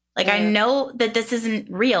thing. Like, I know that this isn't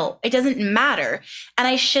real. It doesn't matter.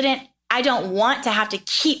 And I don't want to have to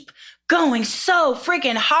keep going so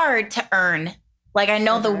freaking hard to earn. Like, I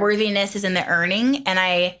know the worthiness is in the earning, and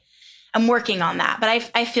I'm working on that.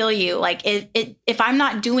 But I feel you. Like, if I'm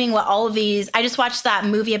not doing what all of these, I just watched that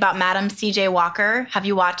movie about Madam C.J. Walker. Have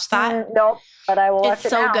you watched that? Nope, but I will watch it It's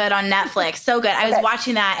so now. good on Netflix. So good. I was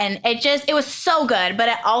watching that, and it was so good, but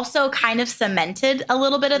it also kind of cemented a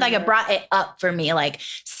little bit of like, it brought it up for me. Like,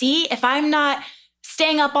 see, if I'm not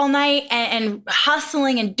staying up all night and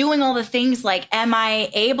hustling and doing all the things, like, am I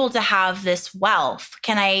able to have this wealth?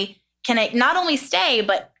 Can I not only stay,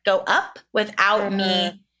 but go up without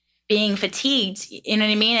me being fatigued? You know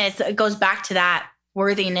what I mean? It goes back to that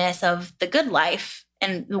worthiness of the good life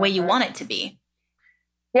and the way you want it to be.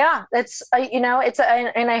 Yeah, it's,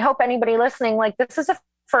 and I hope anybody listening, like, this is a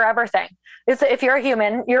forever thing. If you're a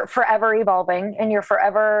human, you're forever evolving, and you're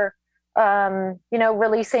forever,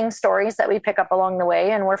 releasing stories that we pick up along the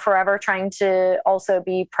way. And we're forever trying to also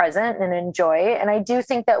be present and enjoy. And I do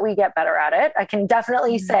think that we get better at it. I can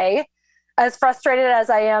definitely say, as frustrated as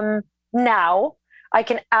I am now, I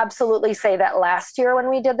can absolutely say that last year when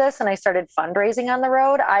we did this and I started fundraising on the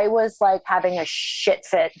road, I was like having a shit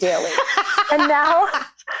fit daily. And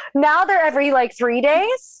now they're every like 3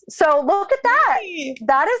 days. So look at that.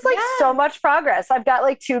 That is like so much progress. I've got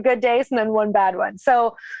like 2 good days and then 1 bad one.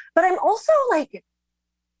 So, but I'm also like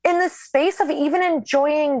in the space of even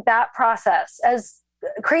enjoying that process, as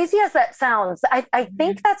crazy as that sounds. I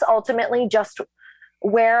think that's ultimately just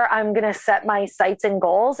where I'm going to set my sights and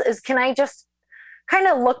goals is, can I just kind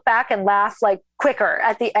of look back and laugh like quicker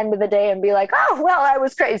at the end of the day and be like, oh, well, I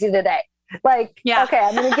was crazy today. Like, okay,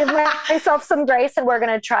 I'm going to give myself some grace and we're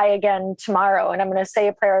going to try again tomorrow. And I'm going to say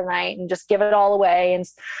a prayer tonight and just give it all away. And,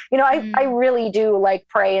 I really do like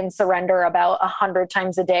pray and surrender about 100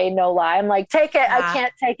 times a day. No lie. I'm like, take it. I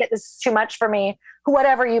can't take it. This is too much for me.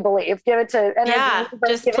 Whatever you believe, give it to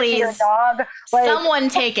just give please. it to your dog. Like, someone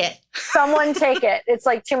take it. Someone take it. It's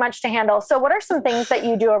like too much to handle. So what are some things that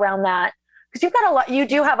you do around that? Because you've got you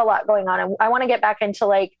do have a lot going on. And I want to get back into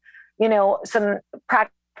like, some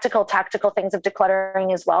practical, tactical things of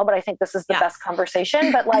decluttering as well. But I think this is the best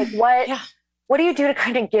conversation. But like, what do you do to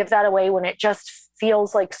kind of give that away when it just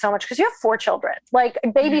feels like so much? Because you have 4 children. Like,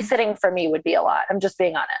 babysitting for me would be a lot. I'm just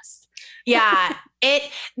being honest. Yeah,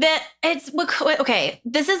 okay.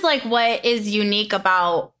 This is like what is unique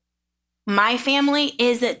about my family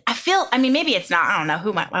is that maybe it's not, I don't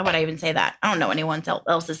know why would I even say that? I don't know anyone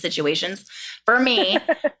else's situations. For me,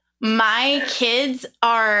 my kids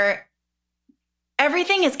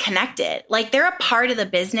everything is connected. Like, they're a part of the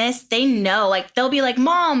business. They know, like, they'll be like,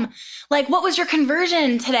 Mom, like, what was your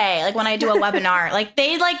conversion today? Like, when I do a webinar, like,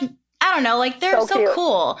 they like I don't know, like they're so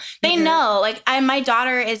cool. They know, like my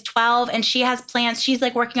daughter is 12 and she has plans. She's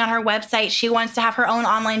like working on her website. She wants to have her own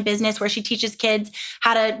online business where she teaches kids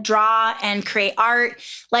how to draw and create art.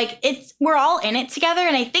 Like we're all in it together.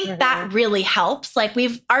 And I think that really helps. Like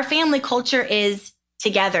our family culture is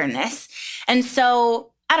togetherness. And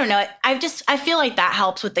so I don't know. I feel like that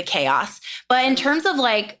helps with the chaos. But in terms of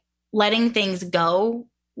like letting things go,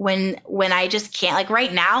 when I just can't, like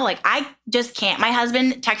right now, like I just can't. My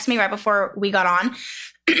husband texted me right before we got on.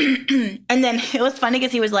 And then it was funny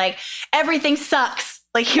because he was like, everything sucks.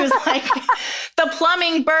 Like he was like, the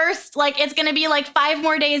plumbing burst. Like it's going to be like 5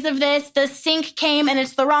 more days of this. The sink came and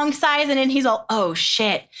it's the wrong size. And then he's all, oh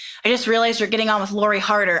shit. I just realized you're getting on with Lori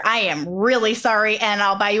Harder. I am really sorry. And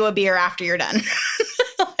I'll buy you a beer after you're done.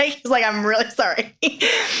 Like, he's like, I'm really sorry.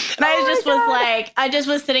 And I just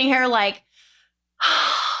was sitting here like,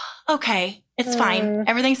 okay, it's fine.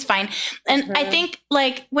 Everything's fine. And I think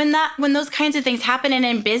like when those kinds of things happen and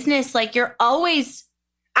in business, like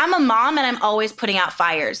I'm a mom and I'm always putting out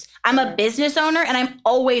fires. I'm a business owner and I'm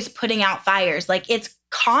always putting out fires. Like it's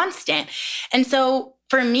constant. And so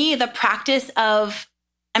for me, the practice of,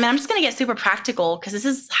 I'm just going to get super practical because this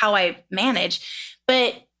is how I manage,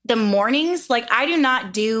 but the mornings, like I do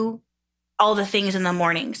not do all the things in the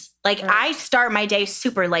mornings. Like I start my day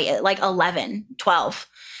super late at like 11, 12.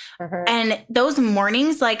 And those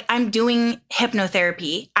mornings, like I'm doing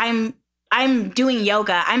hypnotherapy. I'm doing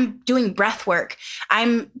yoga. I'm doing breath work.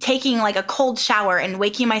 I'm taking like a cold shower and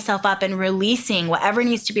waking myself up and releasing whatever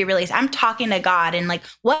needs to be released. I'm talking to God and like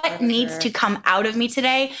what needs to come out of me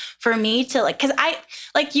today for me to like, cause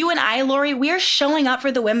like you and I, Lori, we are showing up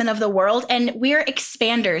for the women of the world and we're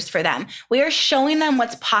expanders for them. We are showing them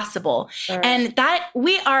what's possible and that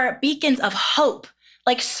we are beacons of hope.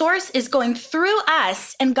 Like Source is going through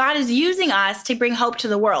us and God is using us to bring hope to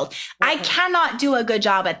the world. I cannot do a good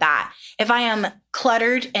job at that if I am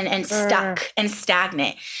cluttered and stuck and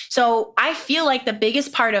stagnant. So I feel like the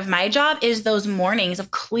biggest part of my job is those mornings of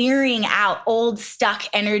clearing out old stuck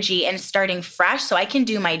energy and starting fresh so I can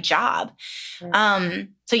do my job.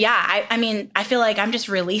 So yeah, I feel like I'm just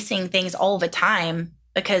releasing things all the time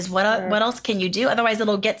because what else can you do? Otherwise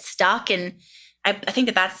it'll get stuck. And I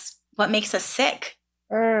think that's what makes us sick.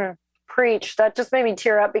 Preach. That just made me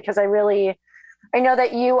tear up because I know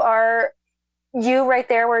that you right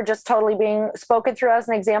there were just totally being spoken through as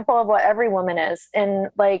an example of what every woman is. And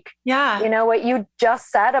like, you know, what you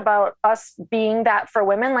just said about us being that for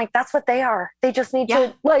women, like that's what they are. They just need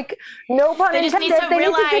to like, no pun intended, they need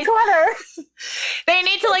to declutter. They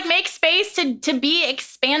need to like make space to be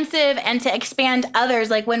expansive and to expand others.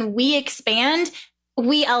 Like when we expand,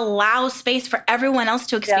 we allow space for everyone else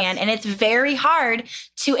to expand. And it's very hard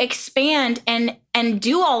to expand and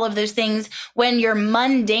do all of those things when your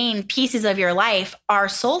mundane pieces of your life are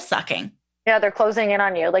soul sucking. Yeah, they're closing in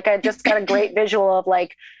on you. Like I just got a great visual of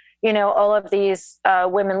like, you know, all of these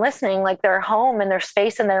women listening, like their home and their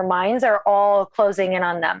space and their minds are all closing in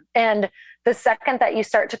on them. And the second that you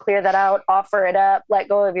start to clear that out, offer it up, let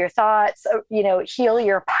go of your thoughts, you know, heal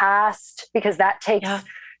your past, because that takes...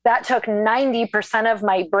 That took 90% of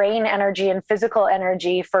my brain energy and physical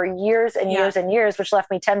energy for years and years and years, which left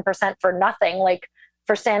me 10% for nothing, like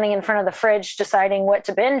for standing in front of the fridge, deciding what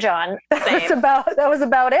to binge on. That was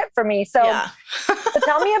about it for me. So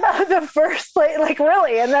tell me about the first, like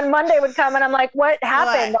really. And then Monday would come and I'm like, what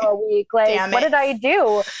happened all week? Like, what did I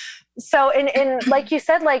do? So, and like you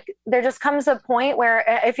said, like there just comes a point where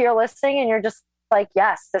if you're listening and you're just like,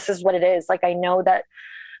 yes, this is what it is. Like, I know that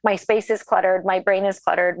my space is cluttered. My brain is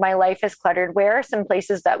cluttered. My life is cluttered. Where are some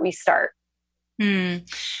places that we start?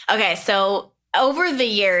 Okay. So over the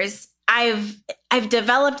years, I've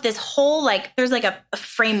developed this whole, like, there's like a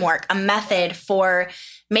framework, a method for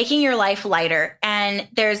making your life lighter. And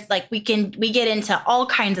there's like, we get into all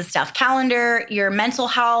kinds of stuff, calendar, your mental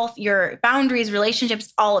health, your boundaries,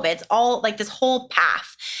 relationships, all of it. It's all like this whole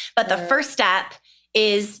path. But the first step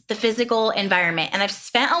is the physical environment. And I've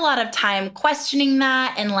spent a lot of time questioning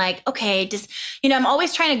that and like, okay, just, you know, I'm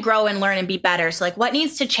always trying to grow and learn and be better. So like what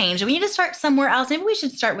needs to change? We need to start somewhere else. Maybe we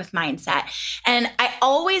should start with mindset. And I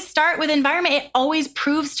always start with environment. It always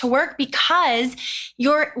proves to work because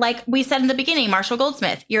you're, like we said in the beginning, Marshall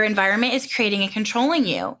Goldsmith, your environment is creating and controlling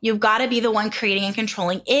you. You've got to be the one creating and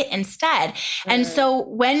controlling it instead. And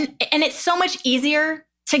so and it's so much easier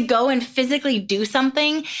to go and physically do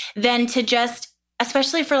something than to just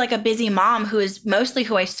especially for like a busy mom who is mostly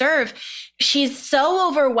who I serve, she's so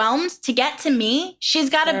overwhelmed to get to me. She's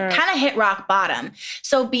got to kind of hit rock bottom.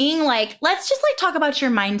 So being like, let's just like talk about your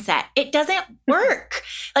mindset. It doesn't work.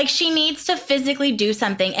 Like she needs to physically do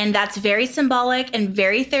something. And that's very symbolic and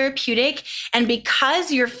very therapeutic. And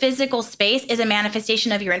because your physical space is a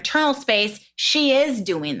manifestation of your internal space, she is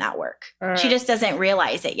doing that work. She just doesn't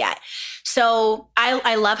realize it yet. So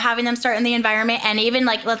I love having them start in the environment. And even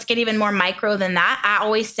like, let's get even more micro than that. I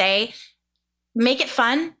always say, make it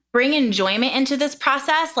fun. Bring enjoyment into this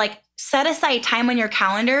process. Like set aside time on your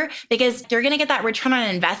calendar because you're going to get that return on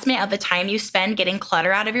investment of the time you spend getting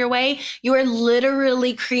clutter out of your way. You are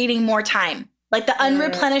literally creating more time, like the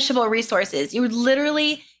unreplenishable resources. You would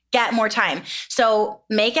literally get more time. So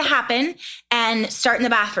make it happen and start in the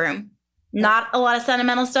bathroom. Not a lot of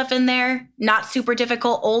sentimental stuff in there, not super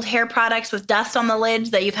difficult old hair products with dust on the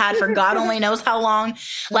lids that you've had for God only knows how long.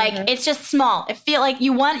 Like it's just small. I feel like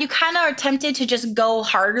you kind of are tempted to just go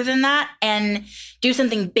harder than that and do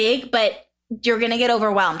something big, but you're going to get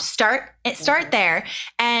overwhelmed. Start there.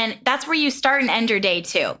 And that's where you start and end your day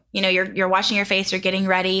too. You know, you're washing your face, you're getting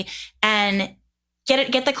ready and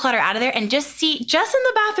get the clutter out of there and just in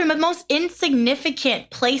the bathroom, the most insignificant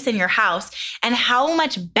place in your house and how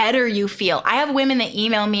much better you feel. I have women that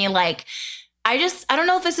email me like, I don't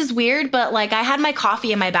know if this is weird, but like I had my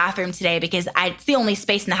coffee in my bathroom today because it's the only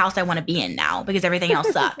space in the house I want to be in now because everything else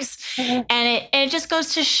sucks. And it just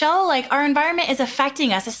goes to show like our environment is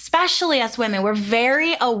affecting us, especially us women. We're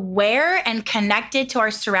very aware and connected to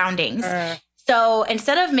our surroundings. So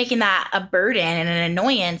instead of making that a burden and an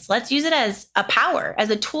annoyance, let's use it as a power,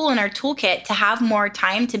 as a tool in our toolkit to have more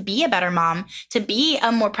time to be a better mom, to be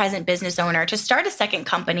a more present business owner, to start a second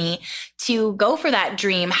company, to go for that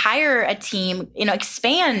dream, hire a team,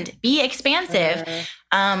 expand, be expansive.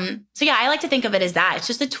 So yeah, I like to think of it as that. It's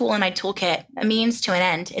just a tool in my toolkit, a means to an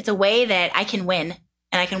end. It's a way that I can win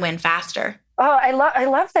and I can win faster. Oh, I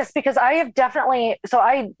love this because I have definitely, so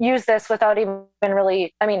I use this without even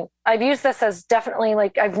really, I've used this as definitely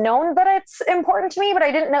like, I've known that it's important to me, but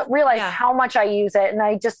I didn't realize how much I use it. And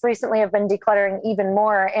I just recently have been decluttering even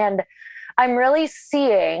more. And I'm really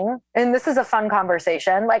seeing, and this is a fun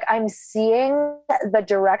conversation, like I'm seeing the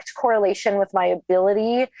direct correlation with my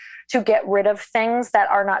ability to get rid of things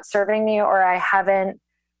that are not serving me or I haven't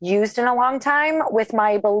used in a long time with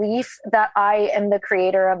my belief that I am the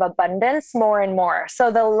creator of abundance more and more. So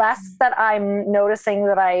the less that I'm noticing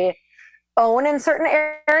that I own in certain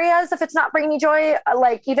areas, if it's not bringing me joy,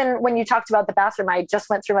 like even when you talked about the bathroom, I just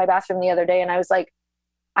went through my bathroom the other day and I was like,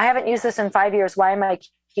 I haven't used this in 5 years. Why am I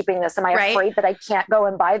keeping this? Am I afraid that I can't go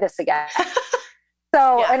and buy this again?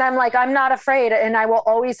 So, and I'm like, I'm not afraid. And I will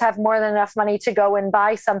always have more than enough money to go and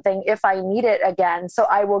buy something if I need it again. So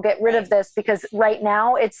I will get rid of this because right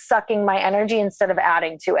now it's sucking my energy instead of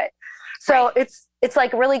adding to it. So it's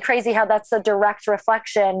like really crazy how that's a direct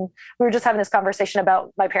reflection. We were just having this conversation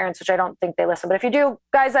about my parents, which I don't think they listen, but if you do,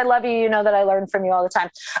 guys, I love you. You know that I learn from you all the time.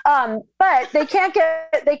 But they can't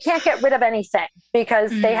get rid of anything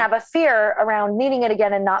because they have a fear around needing it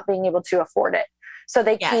again and not being able to afford it. So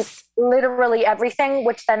they keep literally everything,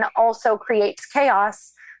 which then also creates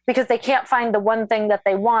chaos because they can't find the one thing that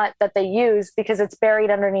they want that they use because it's buried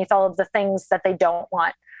underneath all of the things that they don't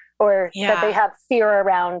want or that they have fear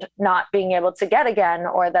around not being able to get again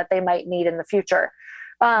or that they might need in the future.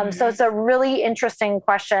 So it's a really interesting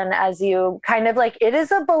question as you kind of like, it is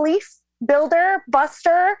a belief builder,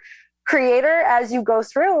 buster, creator as you go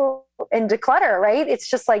through and declutter, right? It's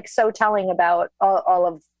just like so telling about all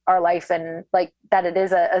of our life and like that it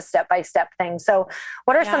is a step-by-step thing. So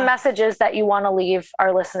what are some messages that you want to leave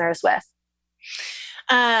our listeners with?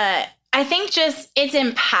 I think just it's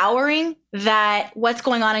empowering that what's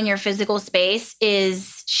going on in your physical space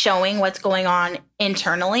is showing what's going on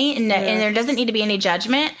internally and there doesn't need to be any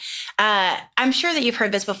judgment. I'm sure that you've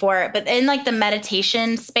heard this before, but in like the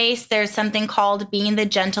meditation space, there's something called being the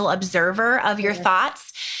gentle observer of your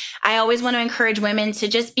thoughts. I always want to encourage women to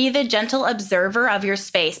just be the gentle observer of your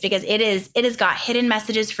space because it has got hidden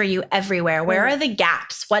messages for you everywhere. Where are the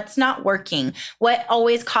gaps? What's not working? What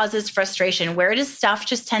always causes frustration? Where does stuff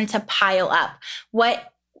just tend to pile up?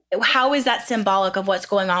 How is that symbolic of what's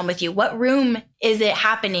going on with you? What room is it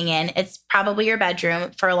happening in? It's probably your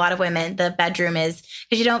bedroom. For a lot of women, the bedroom is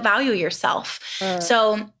because you don't value yourself.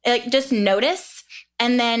 So like, just notice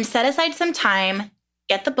and then set aside some time.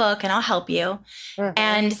 Get the book and I'll help you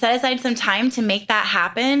and set aside some time to make that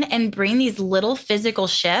happen and bring these little physical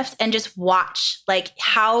shifts and just watch like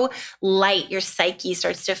how light your psyche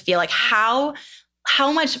starts to feel, like how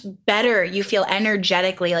how much better you feel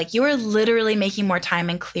energetically. Like you are literally making more time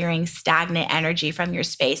and clearing stagnant energy from your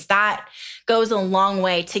space. That goes a long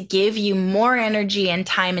way to give you more energy and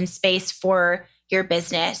time and space for your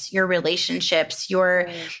business, your relationships, your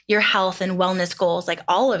health and wellness goals, like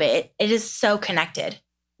all of it. It is so connected.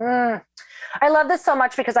 I love this so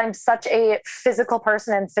much because I'm such a physical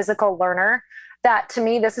person and physical learner that to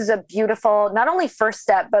me, this is a beautiful, not only first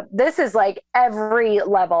step, but this is like every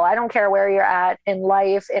level. I don't care where you're at in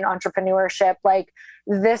life, in entrepreneurship, like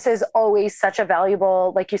this is always such a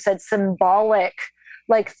valuable, like you said, symbolic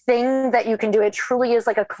like thing that you can do. It truly is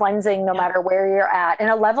like a cleansing no matter where you're at and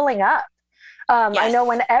a leveling up. Yes. I know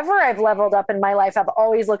whenever I've leveled up in my life, I've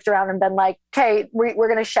always looked around and been like, okay, we're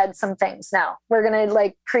going to shed some things now. We're going to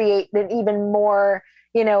like create an even more,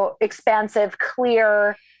 expansive,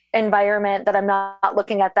 clear environment that I'm not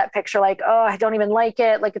looking at that picture like, oh, I don't even like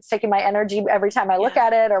it. Like it's taking my energy every time I look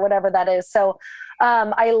at it or whatever that is. So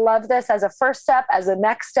I love this as a first step, as a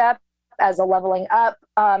next step, as a leveling up,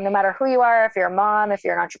 no matter who you are, if you're a mom, if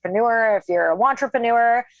you're an entrepreneur, if you're a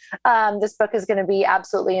wantrepreneur, this book is going to be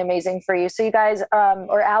absolutely amazing for you. So you guys,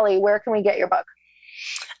 or Allie, where can we get your book?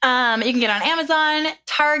 You can get it on Amazon,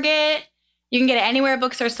 Target. You can get it anywhere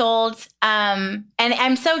books are sold. And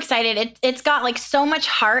I'm so excited. It's got like so much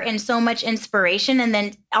heart and so much inspiration. And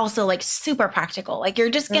then also like super practical. Like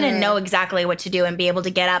you're just going to know exactly what to do and be able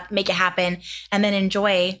to get up, make it happen, and then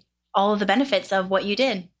enjoy all of the benefits of what you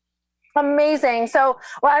did. Amazing. So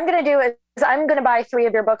what I'm going to do is I'm going to buy 3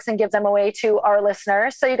 of your books and give them away to our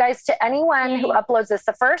listeners. So you guys, to anyone who uploads this,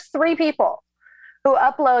 the first 3 people who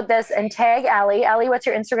upload this and tag Allie. Allie, what's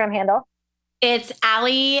your Instagram handle? It's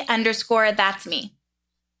Allie_that's me.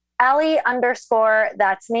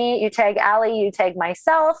 Allie_that's me. You tag Allie, you tag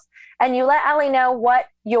myself, and you let Allie know what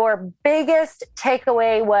your biggest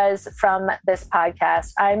takeaway was from this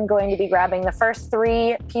podcast. I'm going to be grabbing the first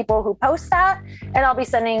 3 people who post that, and I'll be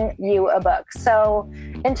sending you a book. So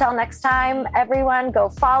until next time, everyone, go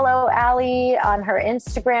follow Allie on her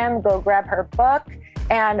Instagram, go grab her book,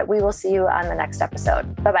 and we will see you on the next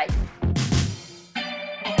episode. Bye-bye.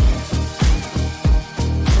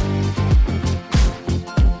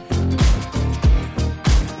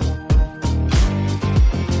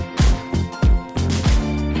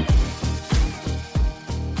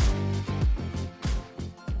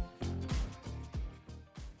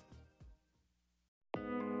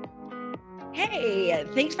 Hey,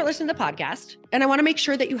 thanks for listening to the podcast. And I want to make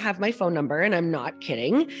sure that you have my phone number, and I'm not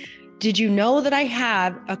kidding. Did you know that I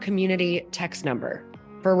have a community text number?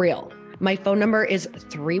 For real. My phone number is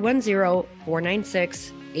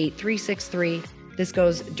 310-496-8363. This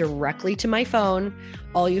goes directly to my phone.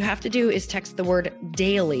 All you have to do is text the word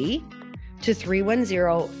daily to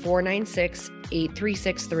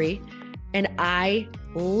 310-496-8363. And I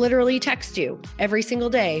literally text you every single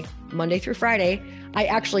day, Monday through Friday. I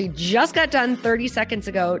actually just got done 30 seconds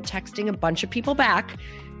ago texting a bunch of people back,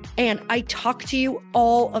 and I talk to you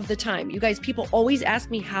all of the time. You guys, people always ask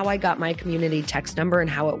me how I got my community text number and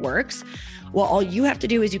how it works. Well, all you have to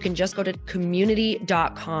do is you can just go to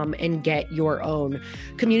community.com and get your own.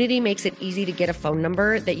 Community makes it easy to get a phone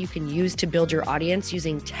number that you can use to build your audience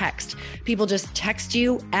using text. People just text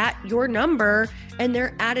you at your number and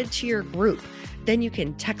they're added to your group. Then you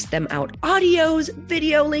can text them out audios,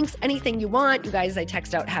 video links, anything you want. You guys, I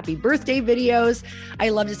text out happy birthday videos. I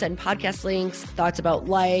love to send podcast links, thoughts about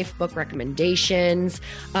life, book recommendations,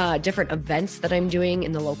 different events that I'm doing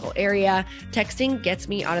in the local area. Texting gets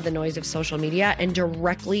me out of the noise of social media and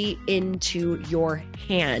directly into your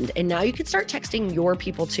hand. And now you can start texting your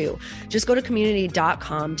people too. Just go to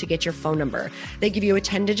community.com to get your phone number. They give you a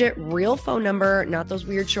 10-digit real phone number, not those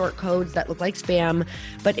weird short codes that look like spam,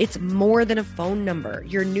 but it's more than a phone number.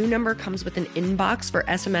 Your new number comes with an inbox for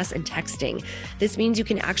SMS and texting. This means you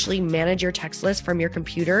can actually manage your text list from your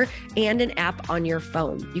computer and an app on your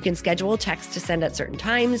phone. You can schedule text to send at certain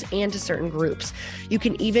times and to certain groups. You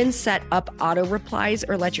can even set up auto replies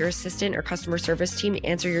or let your assistant or customer service team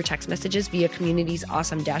answer your text messages via Community's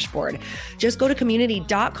awesome dashboard. Just go to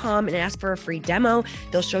community.com and ask for a free demo.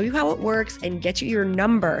 They'll show you how it works and get you your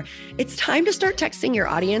number. It's time to start texting your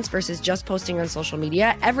audience versus just posting on social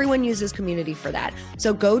media. Everyone uses Community for that.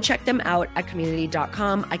 So go check them out at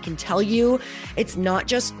community.com. I can tell you it's not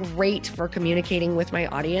just great for communicating with my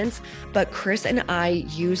audience, but Chris and I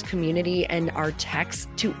use Community and our texts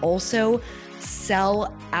to also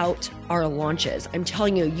sell out our launches. I'm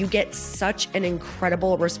telling you, you get such an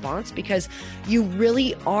incredible response because you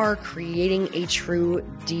really are creating a true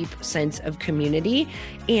deep sense of community,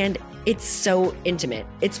 and it's so intimate.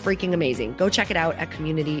 It's freaking amazing. Go check it out at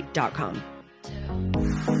community.com.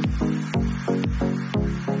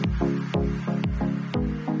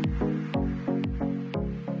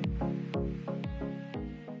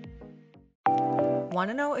 Want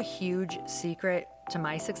to know a huge secret to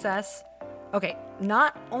my success? Okay,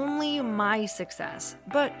 not only my success,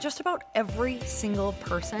 but just about every single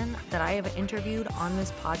person that I have interviewed on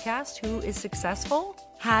this podcast who is successful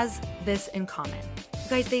has this in common. You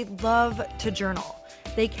guys, they love to journal.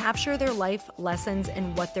 They capture their life lessons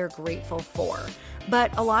and what they're grateful for.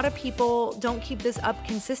 But a lot of people don't keep this up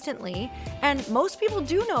consistently, and most people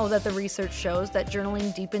do know that the research shows that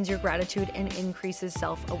journaling deepens your gratitude and increases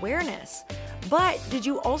self-awareness. But did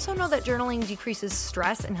you also know that journaling decreases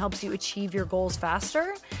stress and helps you achieve your goals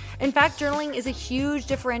faster? In fact, journaling is a huge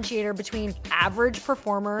differentiator between average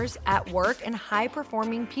performers at work and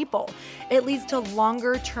high-performing people. It leads to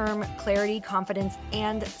longer-term clarity, confidence,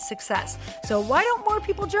 and success. So why don't more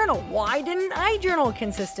people journal? Why didn't I journal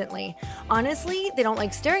consistently? Honestly, they don't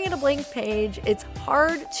like staring at a blank page. It's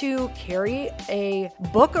hard to carry a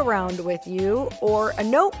book around with you or a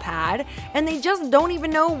notepad, and they just don't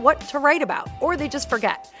even know what to write about, or they just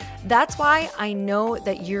forget. That's why I know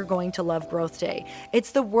that you're going to love Growth Day.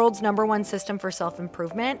 It's the world's #1 system for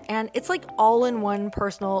self-improvement, and it's like all-in-one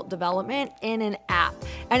personal development in an app.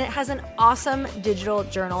 And it has an awesome digital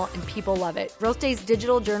journal, and people love it. Growth Day's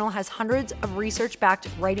digital journal has hundreds of research-backed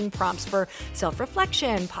writing prompts for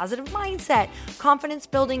self-reflection, positive mindset, confidence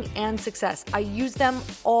building, and success. I use them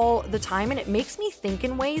all the time, and it makes me think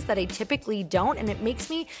in ways that I typically don't, and it makes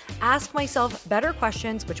me ask myself better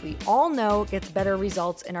questions, which we all know gets better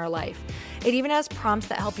results in our life. It even has prompts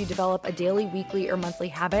that help you develop a daily, weekly, or monthly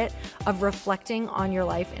habit of reflecting on your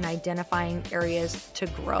life and identifying areas to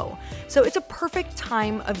grow. So it's a perfect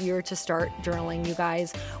time of year to start journaling, you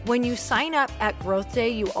guys. When you sign up at Growth Day,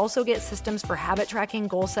 you also get systems for habit tracking,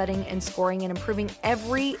 goal setting, and scoring, and improving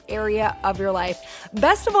every area of your life.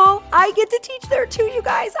 Best of all, I get to teach there too, you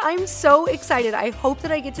guys. I'm so excited. I hope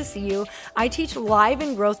that I get to see you. I teach live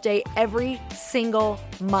in Growth Day every single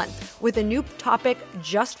month with a new topic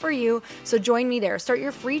just for you. So join me there. Start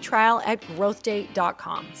your free trial at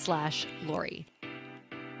growthday.com/Lori.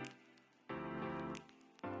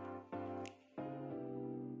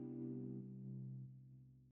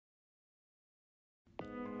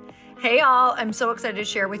 Hey y'all, I'm so excited to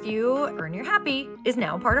share with you, Earn Your Happy is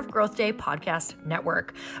now part of Growth Day Podcast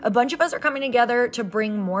Network. A bunch of us are coming together to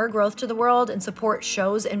bring more growth to the world and support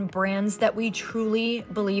shows and brands that we truly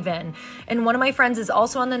believe in. And one of my friends is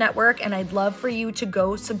also on the network, and I'd love for you to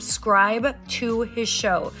go subscribe to his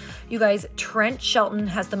show. You guys, Trent Shelton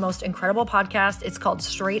has the most incredible podcast. It's called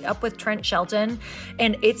Straight Up with Trent Shelton,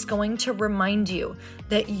 and it's going to remind you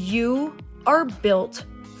that you are built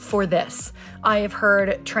for this. I have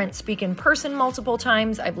heard Trent speak in person multiple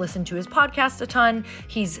times. I've listened to his podcast a ton.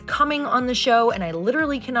 He's coming on the show, and I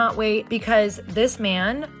literally cannot wait because this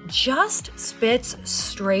man just spits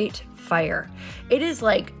straight fire. It is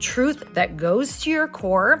like truth that goes to your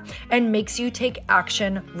core and makes you take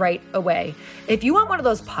action right away. If you want one of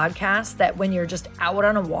those podcasts that when you're just out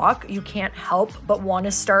on a walk, you can't help but want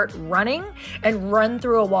to start running and run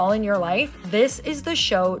through a wall in your life, this is the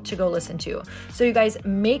show to go listen to. So you guys,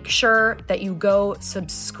 make sure that you go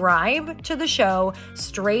subscribe to the show,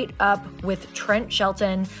 Straight Up with Trent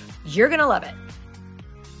Shelton. You're going to love it.